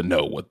wants them to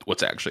know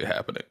what's actually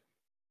happening.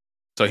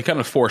 So he kind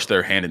of forced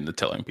their hand into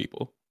telling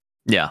people.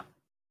 Yeah.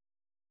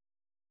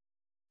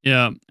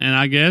 Yeah, and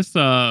I guess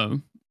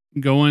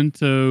going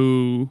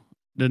to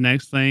the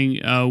next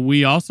thing,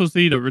 we also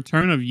see the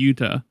return of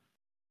Yuta.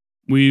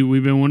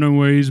 We've been wondering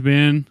where he's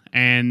been,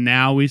 and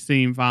now we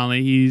see him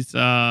finally.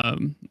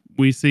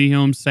 We see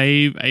him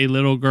save a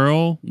little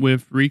girl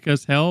with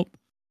Rika's help.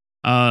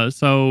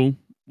 So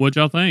what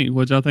y'all think?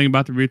 What y'all think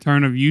about the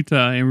return of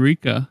Yuta and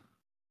Rika?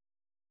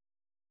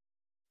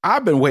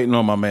 I've been waiting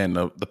on my man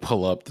to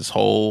pull up this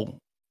whole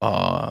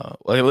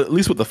like, at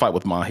least with the fight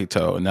with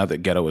Mahito, and now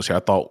that Geto is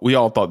here, we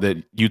all thought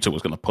that Yuta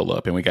was going to pull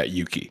up, and we got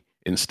Yuki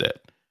instead.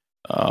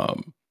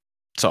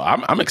 So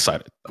I'm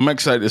excited. I'm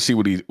excited to see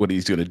what he's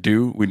going to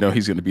do. We know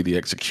he's going to be the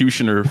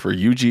executioner for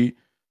Yuji,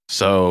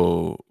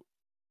 so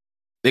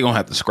they're going to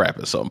have to scrap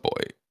at some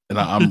point, and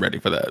I'm ready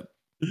for that.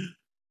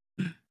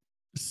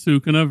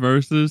 Sukuna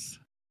versus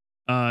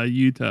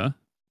Yuta.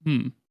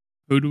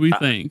 Who do we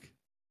think?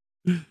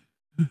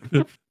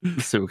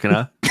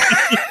 Sukuna.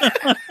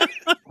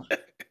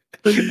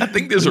 I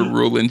think there's a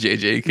rule in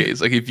JJK.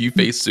 It's like if you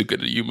face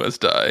Sukuna, you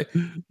must die.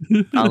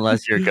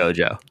 Unless you're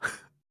Gojo.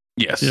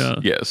 Yes. Yeah.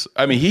 Yes.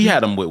 I mean, he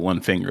had him with one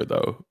finger,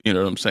 though. You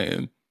know what I'm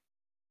saying?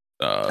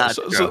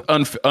 So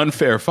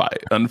unfair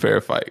fight.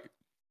 Unfair fight.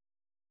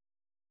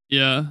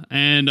 Yeah.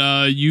 And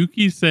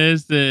Yuki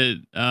says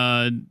that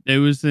it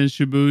was in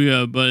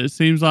Shibuya, but it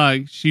seems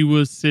like she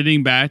was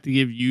sitting back to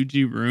give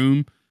Yuji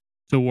room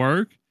to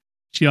work.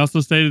 She also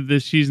stated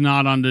that she's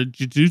not on the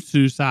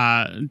Jujutsu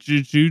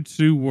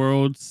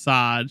world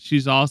side.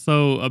 She's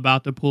also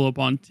about to pull up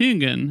on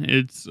Tengen.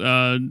 It's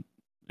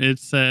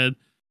said.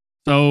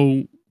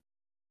 So,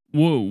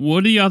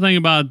 what do y'all think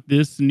about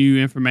this new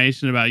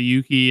information about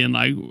Yuki, and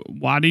like,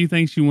 why do you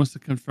think she wants to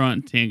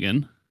confront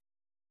Tengen?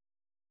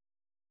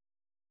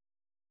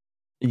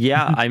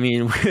 Yeah, I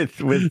mean, with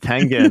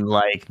Tengen,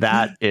 like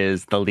that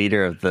is the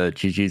leader of the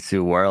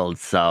Jujutsu world,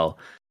 so.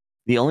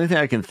 The only thing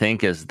I can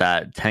think is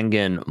that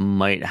Tengen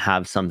might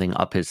have something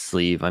up his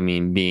sleeve. I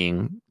mean,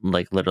 being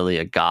like literally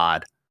a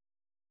god.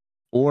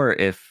 Or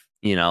if,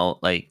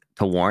 like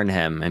to warn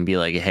him and be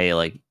like, hey,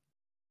 like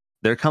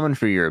they're coming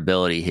for your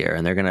ability here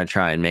and they're going to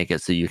try and make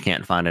it so you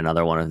can't find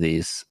another one of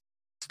these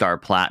Star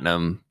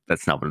Platinum.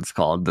 That's not what it's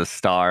called. The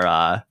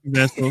Star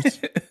vessels.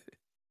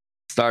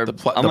 The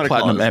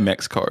Platinum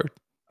MX card.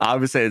 I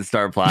would say it's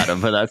Star Platinum,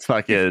 but that's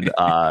fucking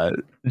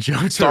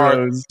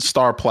Jotaro's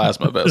Star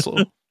Plasma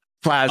vessel.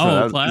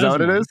 Plasma. Is that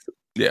what it is?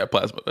 Yeah,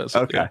 plasma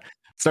vessel. Okay. Yeah.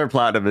 Star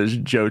Platinum is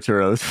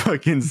Jotaro's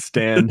fucking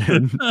stand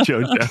in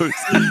JoJo's.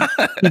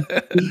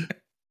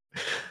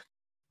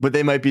 But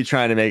they might be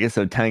trying to make it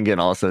so Tengen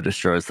also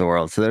destroys the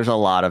world. So there's a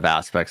lot of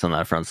aspects on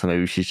that front. So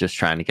maybe she's just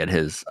trying to get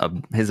his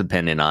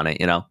opinion on it,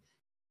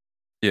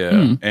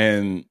 Yeah.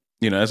 And,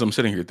 as I'm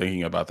sitting here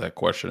thinking about that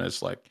question,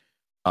 it's like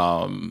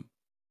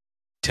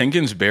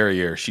Tengen's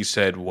barrier, she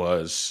said,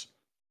 was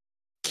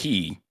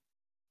key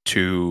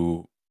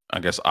to, I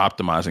guess,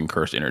 optimizing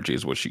cursed energy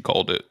is what she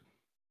called it.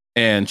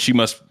 And she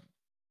must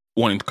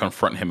wanting to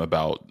confront him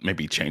about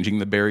maybe changing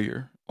the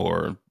barrier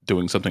or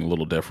doing something a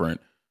little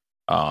different.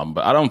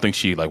 But I don't think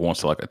she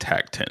wants to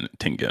attack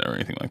Tengen or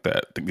anything like that.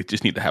 I think they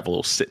just need to have a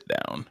little sit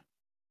down.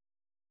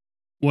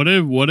 What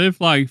if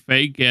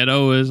fake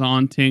Geto is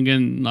on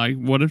Tengen? Like,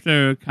 what if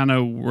they're kind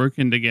of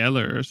working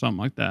together or something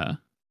like that?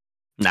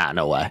 Nah,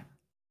 no way.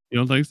 You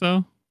don't think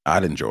so?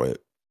 I'd enjoy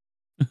it.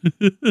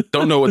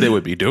 Don't know what they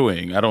would be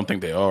doing. I don't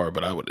think they are,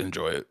 but I would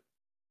enjoy it.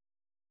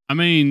 I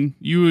mean,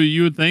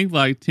 you would think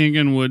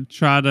Tengen would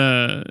try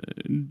to.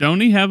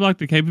 Don't he have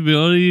the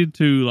capability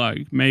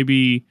to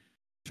maybe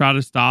try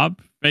to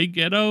stop fake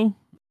Geto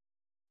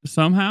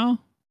somehow?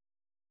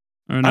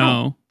 Or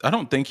no? I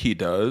don't think he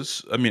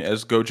does. I mean,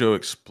 as Gojo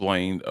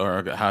explained,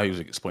 or how he was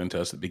explained to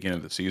us at the beginning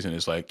of the season,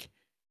 is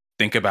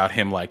think about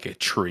him like a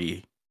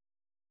tree.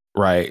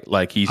 Right,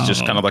 he's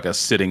just kind of like a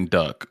sitting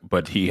duck,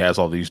 but he has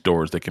all these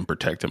doors that can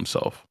protect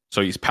himself.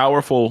 So he's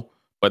powerful,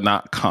 but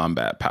not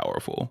combat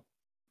powerful.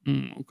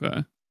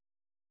 Okay,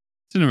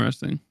 it's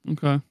interesting.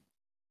 Okay,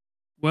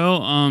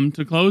 well,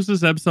 to close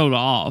this episode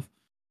off,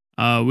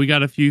 we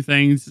got a few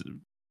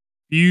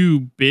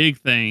big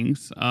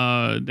things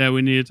that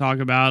we need to talk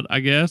about.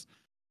 I guess,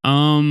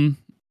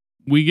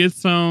 we get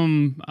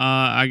some,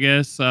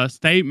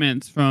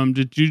 statements from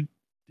the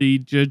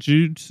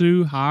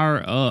Jujutsu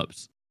higher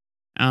ups.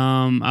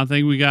 I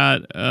think we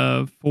got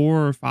 4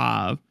 or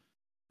 5.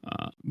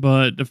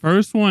 But the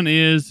first one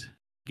is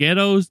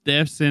Geto's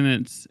death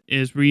sentence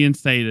is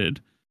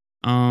reinstated.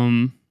 So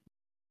I'm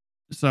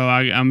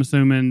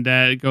assuming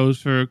that goes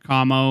for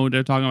Kamo.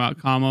 They're talking about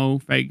Kamo,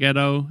 fake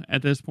Geto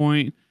at this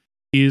point.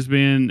 He's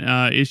been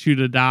issued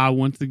to die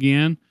once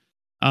again.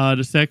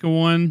 The second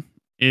one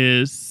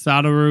is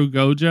Satoru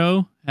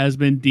Gojo has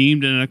been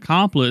deemed an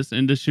accomplice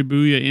in the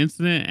Shibuya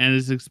incident and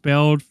is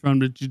expelled from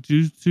the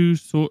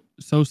Jujutsu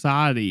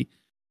Society.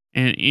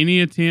 And any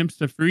attempts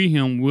to free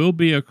him will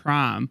be a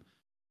crime.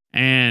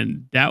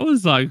 And that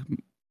was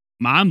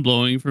mind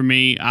blowing for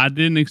me. I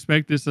didn't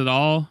expect this at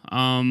all.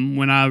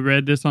 When I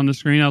read this on the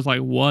screen, I was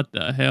like, "What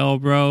the hell,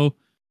 bro?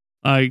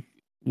 Like,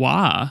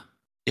 why?"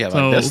 Yeah, like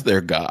So that's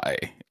their guy.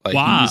 Like he's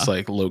why?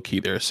 like low key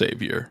their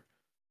savior.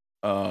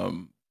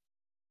 Um,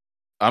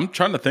 I'm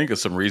trying to think of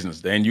some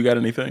reasons. Dan, you got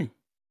anything?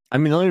 I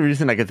mean, the only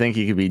reason I could think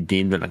he could be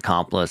deemed an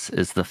accomplice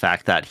is the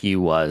fact that he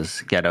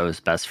was Ghetto's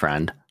best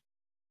friend.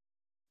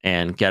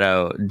 And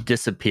Ghetto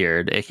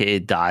disappeared, aka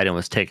died, and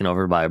was taken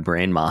over by a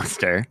brain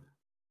monster.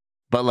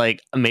 But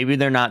like, maybe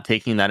they're not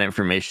taking that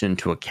information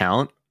into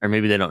account, or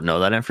maybe they don't know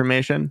that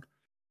information.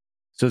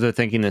 So they're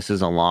thinking this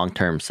is a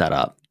long-term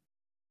setup.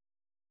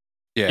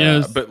 Yeah,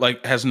 Yes. but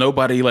like, has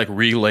nobody like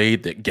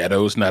relayed that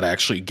Ghetto's not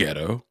actually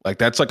Ghetto? Like,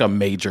 that's like a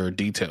major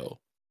detail.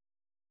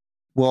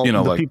 Well, You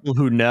know, the like people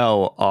who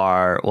know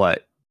are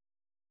what?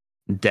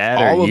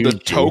 Dead or all of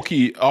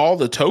Yuji? all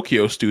the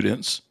Tokyo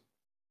students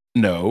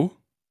know,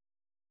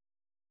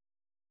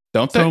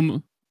 don't they? So,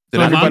 Did so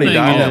my everybody thing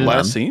die in that is,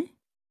 last scene?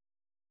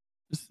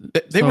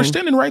 They were so-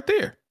 standing right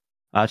there.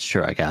 That's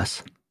true, I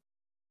guess.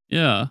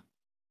 yeah.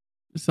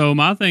 So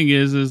my thing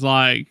is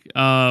like,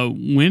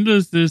 when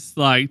does this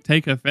like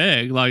take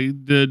effect?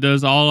 Like,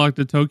 does all like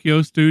the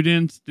Tokyo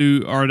students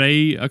are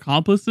they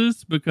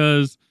accomplices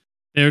because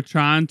they're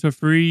trying to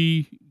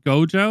free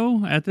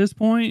Gojo at this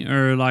point,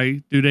 or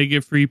like, do they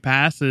get free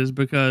passes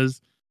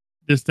because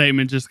this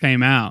statement just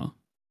came out?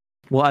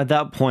 Well, at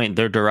that point,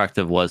 their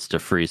directive was to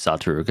free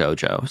Satoru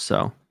Gojo.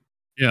 So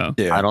Yeah,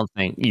 Yeah, I don't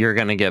think you're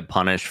going to get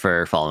punished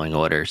for following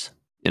orders,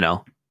 you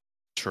know?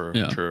 true,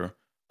 Yeah. true.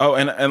 Oh,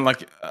 and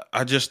like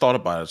I just thought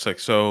about it. It's like,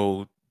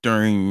 so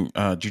during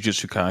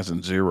Jujutsu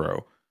Kaisen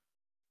 0,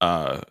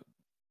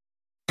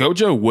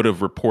 Gojo would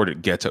have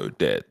reported Ghetto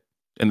dead,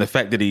 and the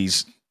fact that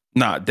he's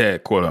not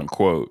dead, quote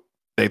unquote,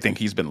 they think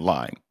he's been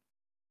lying.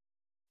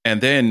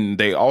 And then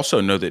they also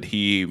know that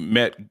he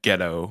met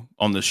Ghetto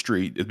on the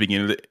street at the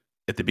beginning of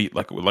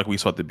like we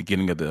saw at the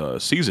beginning of the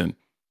season,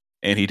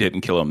 and he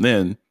didn't kill him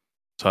then.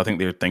 So I think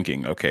they're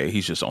thinking, okay,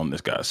 he's just on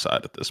this guy's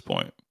side at this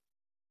point.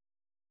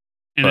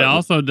 and But it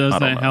also I don't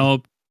doesn't know.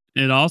 help.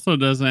 It also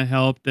doesn't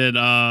help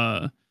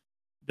that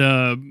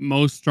the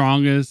most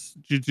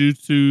strongest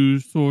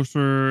jujutsu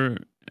sorcerer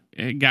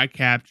got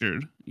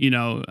captured. You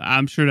know,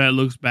 I'm sure that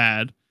looks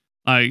bad.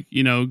 Like,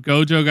 you know,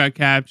 Gojo got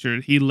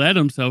captured. He let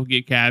himself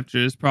get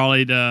captured. It's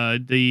probably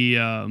the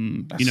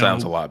That you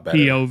sounds a know, lot better.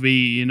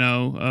 POV, you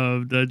know,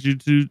 of the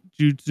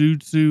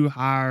jujutsu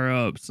higher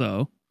up.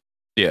 So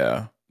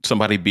Yeah.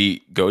 Somebody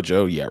beat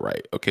Gojo. Yeah,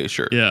 right. Okay,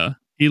 sure. yeah,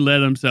 he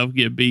let himself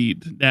get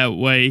beat. That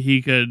way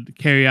he could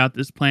carry out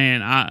this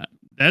plan.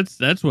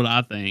 That's what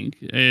I think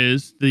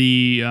is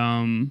the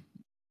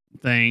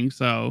thing.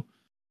 So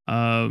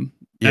that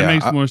Yeah,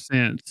 makes more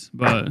sense.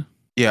 But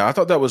yeah, I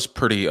thought that was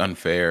pretty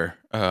unfair.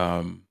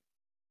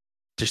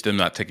 Just them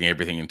not taking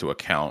everything into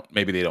account.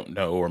 Maybe they don't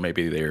know, or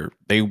maybe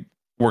they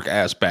work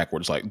ass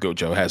backwards, like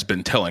Gojo has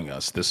been telling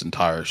us this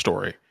entire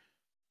story.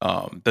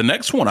 The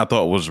next one I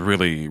thought was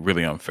really,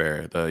 really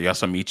unfair. The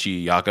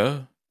Yasamichi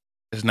Yaga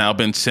has now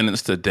been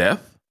sentenced to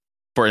death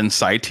for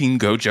inciting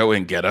Gojo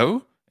and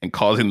Ghetto and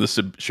causing the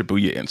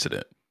Shibuya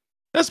incident.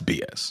 That's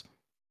BS.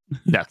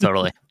 Yeah,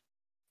 totally.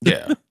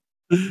 Yeah.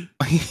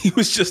 He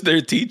was just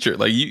their teacher.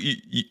 Like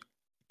he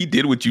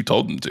did what you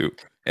told him to,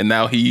 and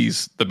now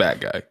he's the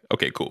bad guy.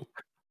 Okay, cool.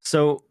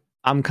 So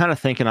I'm kind of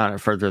thinking on it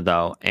further,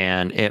 though,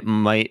 and it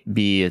might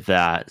be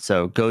that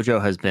so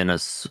Gojo has been a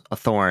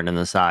thorn in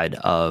the side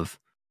of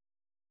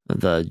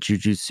the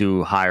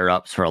Jujutsu higher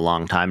ups for a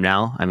long time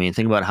now. I mean,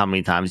 think about how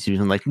many times he's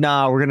been like,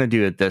 "No, we're gonna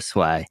do it this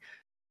way,"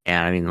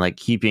 and I mean, like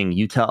keeping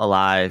Yuta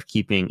alive,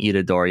 keeping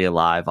Itadori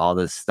alive, all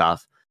this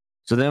stuff.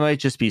 So they might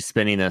just be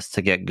spinning this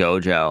to get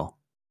Gojo,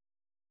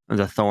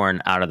 the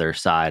thorn, out of their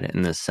side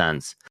in this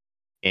sense.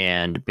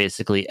 And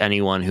basically,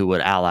 anyone who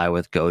would ally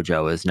with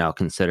Gojo is now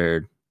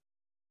considered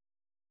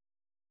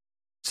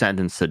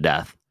sentenced to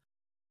death.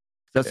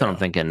 That's what I'm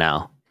thinking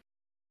now.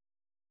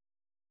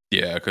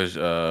 Yeah, because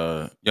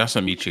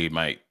Yasamichi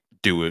might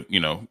do it,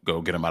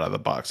 go get him out of the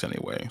box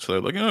anyway. So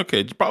they're like,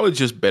 okay, it's probably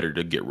just better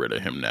to get rid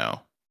of him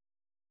now.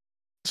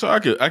 So I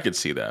could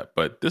see that,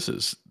 but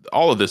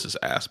all of this is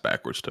ass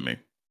backwards to me,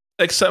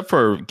 except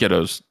for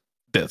Ghetto's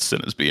death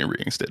sentence being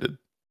reinstated.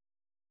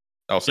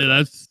 I'll say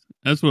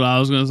that's what I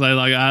was gonna say.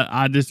 Like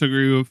I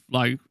disagree with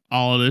like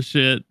all of this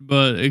shit,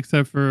 but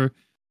except for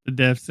the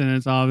death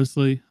sentence,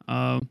 obviously.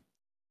 And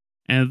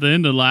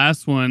then the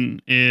last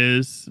one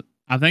is,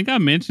 I think I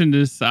mentioned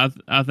this. I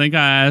think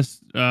I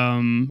asked.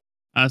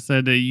 I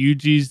said that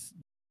Yuji's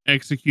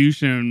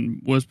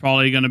execution was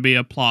probably going to be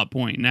a plot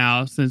point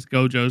now since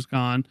Gojo's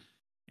gone,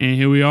 and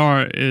here we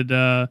are.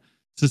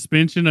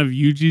 Suspension of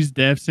Yuji's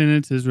death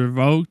sentence is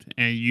revoked,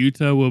 and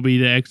Yuta will be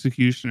the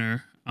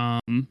executioner.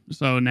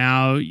 So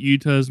now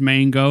Yuta's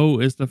main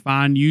goal is to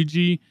find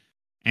Yuji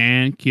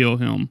and kill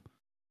him.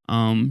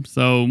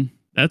 So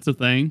that's a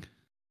thing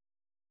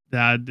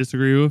that I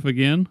disagree with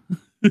again.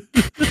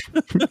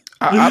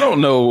 I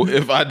don't know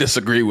if I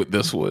disagree with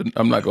this one.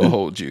 I'm not gonna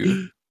hold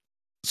you.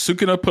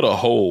 Sukuna put a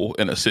hole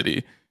in a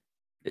city.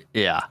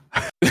 Yeah.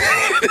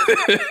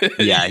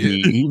 Yeah,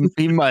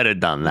 he might have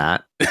done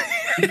that.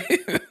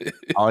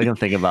 All I can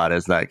think about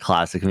is that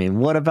classic meme.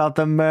 What about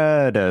the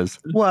murders?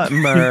 What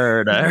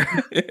murder?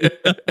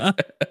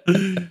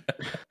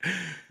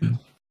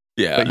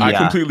 Yeah, But I yeah,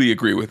 completely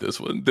agree with this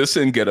one. This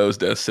and Ghetto's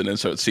death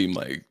sentence seem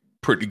like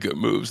pretty good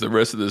moves. The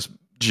rest of this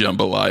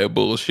jambalaya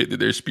bullshit that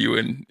they're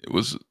spewing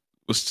was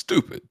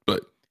stupid.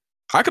 But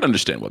I can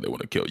understand why they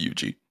want to kill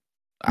Yuji.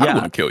 I yeah.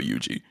 want to kill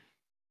Yuji.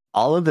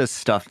 All of this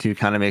stuff too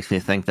kind of makes me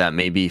think that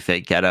maybe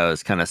Fake Ghetto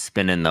is kind of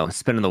spinning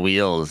the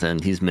wheels,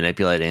 and he's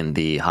manipulating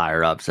the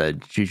higher ups at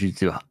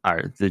Jujutsu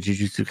or the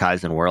Jujutsu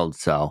Kaisen world.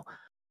 So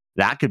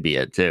that could be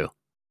it too.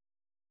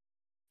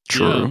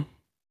 True. Yeah.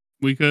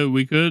 We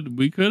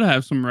could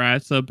have some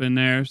rats up in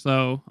there.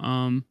 So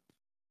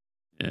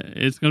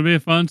it's gonna be a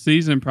fun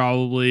season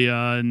probably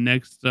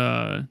next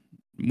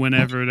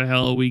whenever the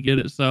hell we get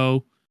it.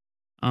 So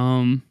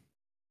I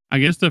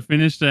guess to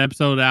finish the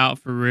episode out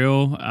for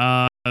real,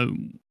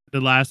 the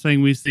last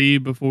thing we see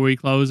before we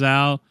close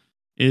out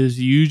is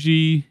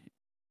Yuji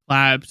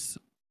claps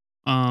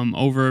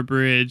over a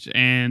bridge,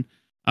 and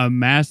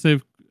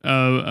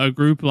a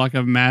group like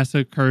of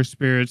massive cursed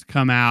spirits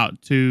come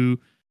out to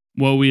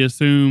what we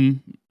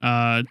assume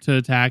to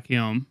attack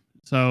him.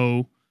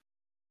 So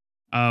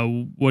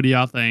what do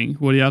y'all think?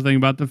 What do y'all think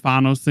about the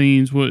final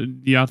scenes?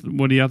 What do y'all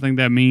think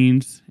that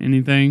means?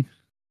 Anything?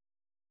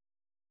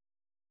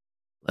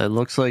 It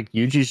looks like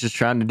Yuji's just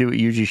trying to do what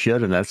Yuji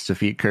should, and that's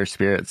defeat cursed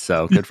spirits.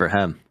 So good for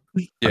him.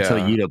 Until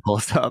Yeah. Yuta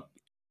pulls up.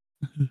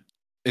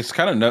 It's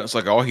kind of nuts.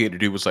 Like all he had to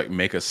do was like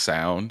make a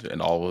sound,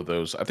 and all of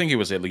those. I think it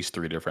was at least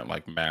 3 different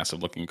like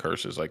massive looking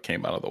curses like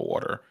came out of the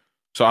water.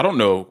 So I don't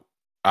know.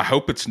 I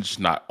hope it's just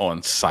not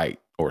on sight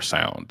or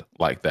sound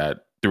like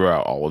that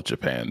throughout all of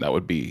Japan. That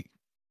would be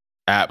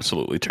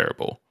absolutely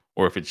terrible.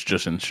 Or if it's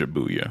just in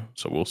Shibuya.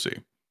 So we'll see.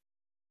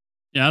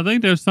 Yeah, I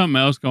think there's something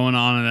else going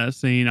on in that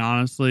scene.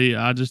 Honestly,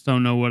 I just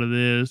don't know what it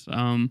is.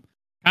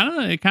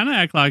 It kind of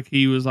act like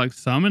he was like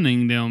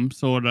summoning them,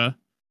 sort of.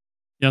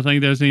 Y'all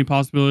think there's any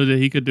possibility that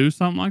he could do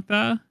something like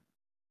that?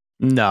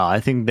 No, I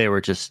think they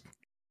were just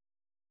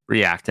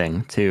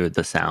reacting to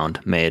the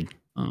sound made.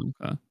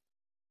 Okay.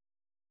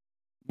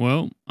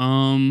 Well,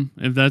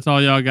 if that's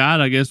all y'all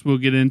got, I guess we'll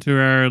get into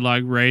our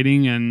like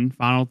rating and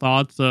final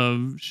thoughts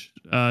of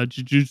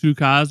Jujutsu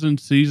Kaisen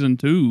season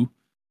 2.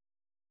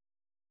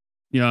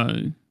 Yeah,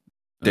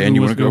 Dan, who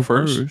you wants want to go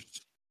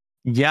first?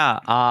 Yeah,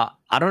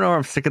 I don't know where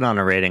I'm sticking on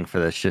a rating for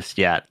this just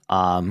yet.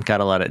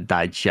 Gotta let it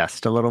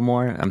digest a little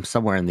more. I'm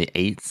somewhere in the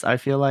 8s, I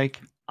feel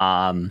like.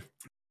 But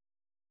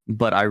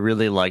I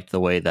really liked the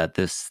way that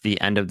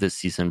the end of this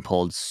season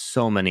pulled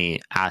so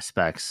many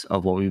aspects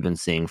of what we've been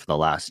seeing for the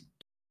last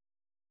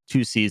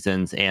 2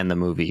 seasons and the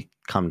movie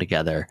come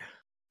together.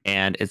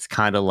 And it's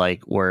kind of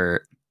like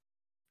where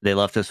they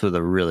left us with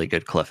a really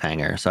good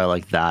cliffhanger. So I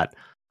like that.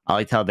 I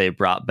liked how they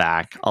brought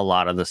back a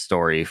lot of the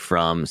story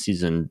from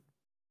season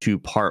 2,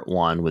 part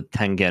 1 with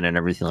Tengen and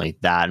everything like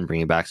that, and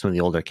bringing back some of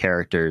the older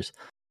characters,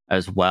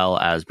 as well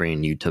as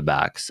bringing Yuta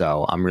back.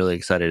 So I'm really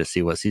excited to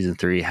see what season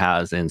 3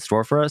 has in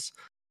store for us.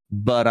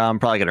 But I'm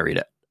probably gonna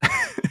read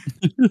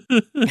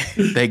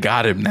They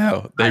got him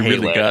now. They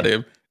really got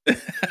him.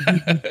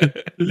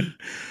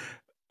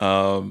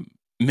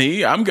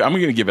 Me, I'm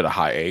gonna give it a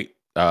high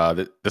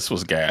 8. This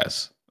was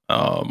gas.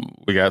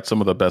 We got some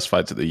of the best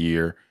fights of the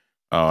year.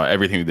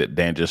 Everything that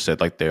Dan just said,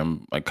 like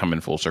them, like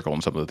coming full circle,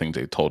 and some of the things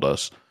they told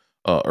us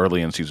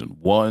early in season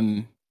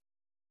 1.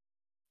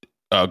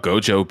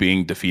 Gojo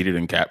being defeated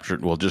and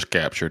captured, well, just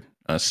captured,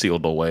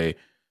 sealed away.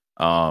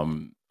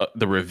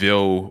 The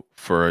reveal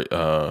for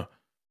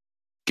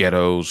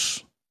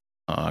Ghetto's,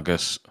 I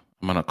guess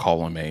I'm gonna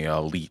call him a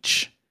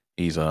leech.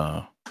 He's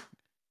kind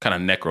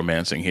of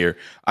necromancing here.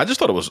 I just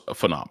thought it was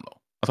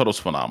phenomenal.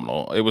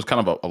 It was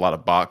kind of a lot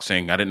of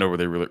boxing. I didn't know where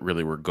they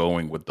really were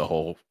going with the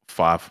whole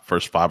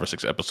first 5 or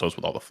 6 episodes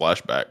with all the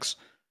flashbacks,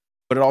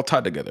 but it all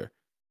tied together.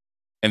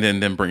 And then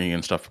them bringing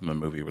in stuff from the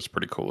movie was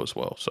pretty cool as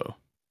well. So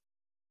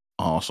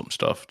awesome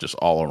stuff, just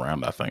all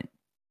around, I think.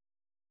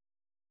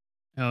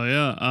 Hell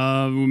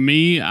yeah.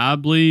 Me, I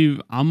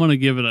believe I'm gonna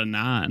give it a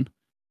 9.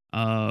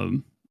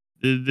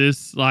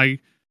 This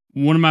like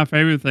one of my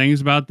favorite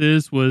things about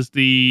this was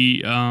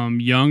the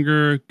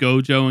younger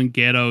Gojo and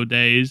Ghetto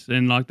days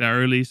in like the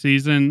early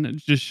season,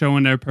 just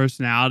showing their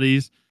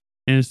personalities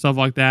and stuff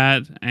like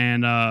that.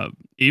 And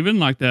even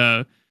like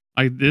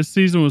this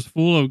season was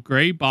full of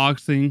great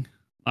boxing,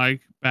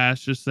 like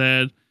Bash just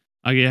said.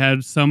 Like it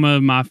had some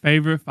of my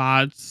favorite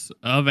fights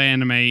of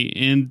anime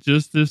in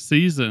just this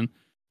season.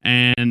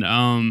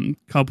 And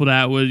couple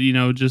that with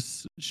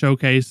just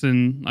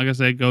showcasing, like I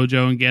said,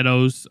 Gojo and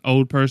Ghetto's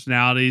old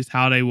personalities,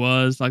 how they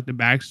was, like the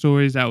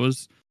backstories, that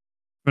was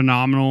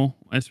phenomenal,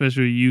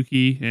 especially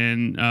Yuki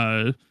and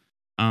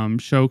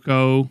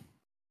Shoko,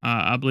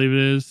 I believe it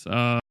is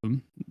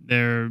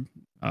their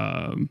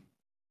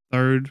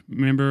third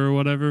member or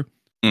whatever.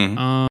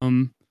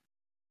 Mm-hmm.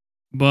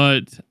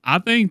 But I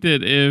think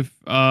that if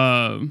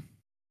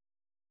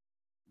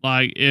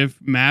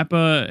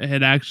Mappa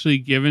had actually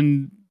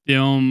given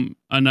them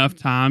enough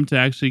time to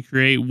actually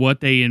create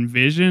what they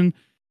envision,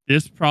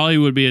 this probably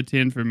would be a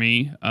 10 for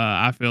me.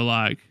 I feel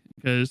like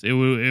because it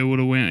would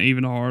have went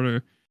even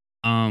harder.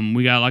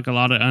 We got like a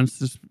lot of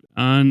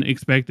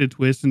unexpected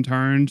twists and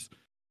turns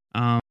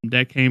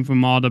that came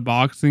from all the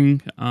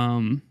boxing.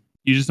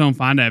 You just don't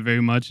find that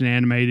very much in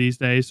anime these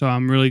days. So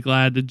I'm really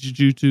glad that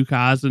Jujutsu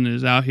Kaisen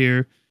is out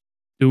here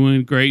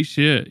doing great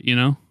shit, you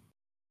know?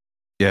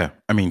 Yeah.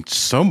 I mean,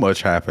 so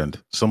much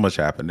happened. So much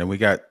happened. And we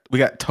got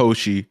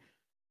Toshi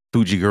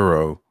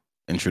Fujiguro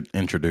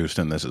introduced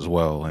in this as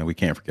well. And we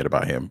can't forget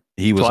about him.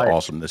 He was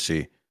awesome to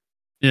see.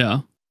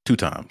 Yeah. 2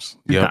 times.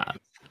 Yep.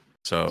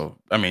 So,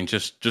 I mean,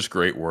 just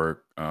great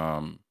work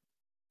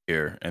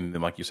here. And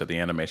then, like you said, the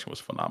animation was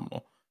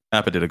phenomenal.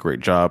 Appa did a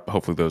great job.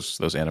 Hopefully those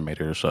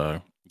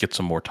animators get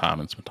some more time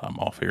and some time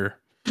off here.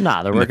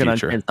 Nah, they're working on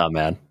Chainsaw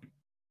Man.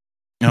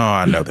 No,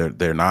 I know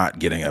they're not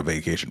getting a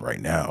vacation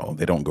right now.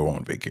 They don't go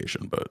on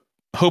vacation, but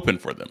hoping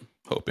for them.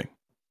 Hoping.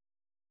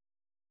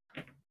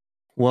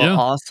 Well,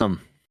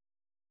 awesome.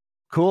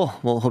 Cool.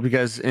 Well, hope you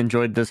guys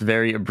enjoyed this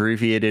very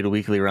abbreviated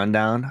weekly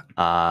rundown.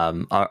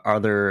 Our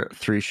other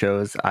 3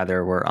 shows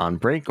either were on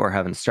break or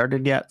haven't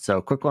started yet.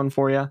 So quick one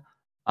for you.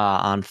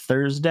 On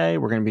Thursday,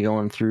 we're going to be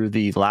going through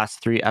the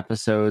last 3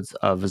 episodes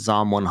of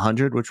Zom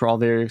 100, which we're all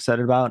very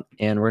excited about.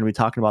 And we're going to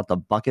be talking about the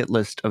bucket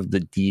list of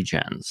the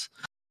D-Gens.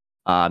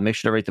 Make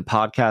sure to rate the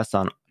podcast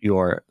on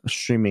your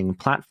streaming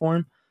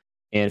platform.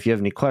 And if you have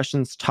any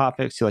questions,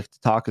 topics you'd like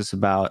to talk to us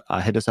about,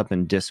 hit us up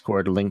in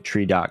Discord,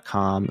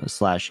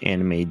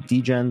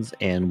 linktree.com/animedgens,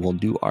 and we'll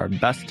do our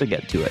best to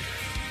get to it.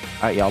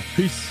 All right, y'all.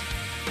 Peace.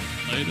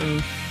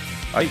 Later.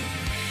 Bye.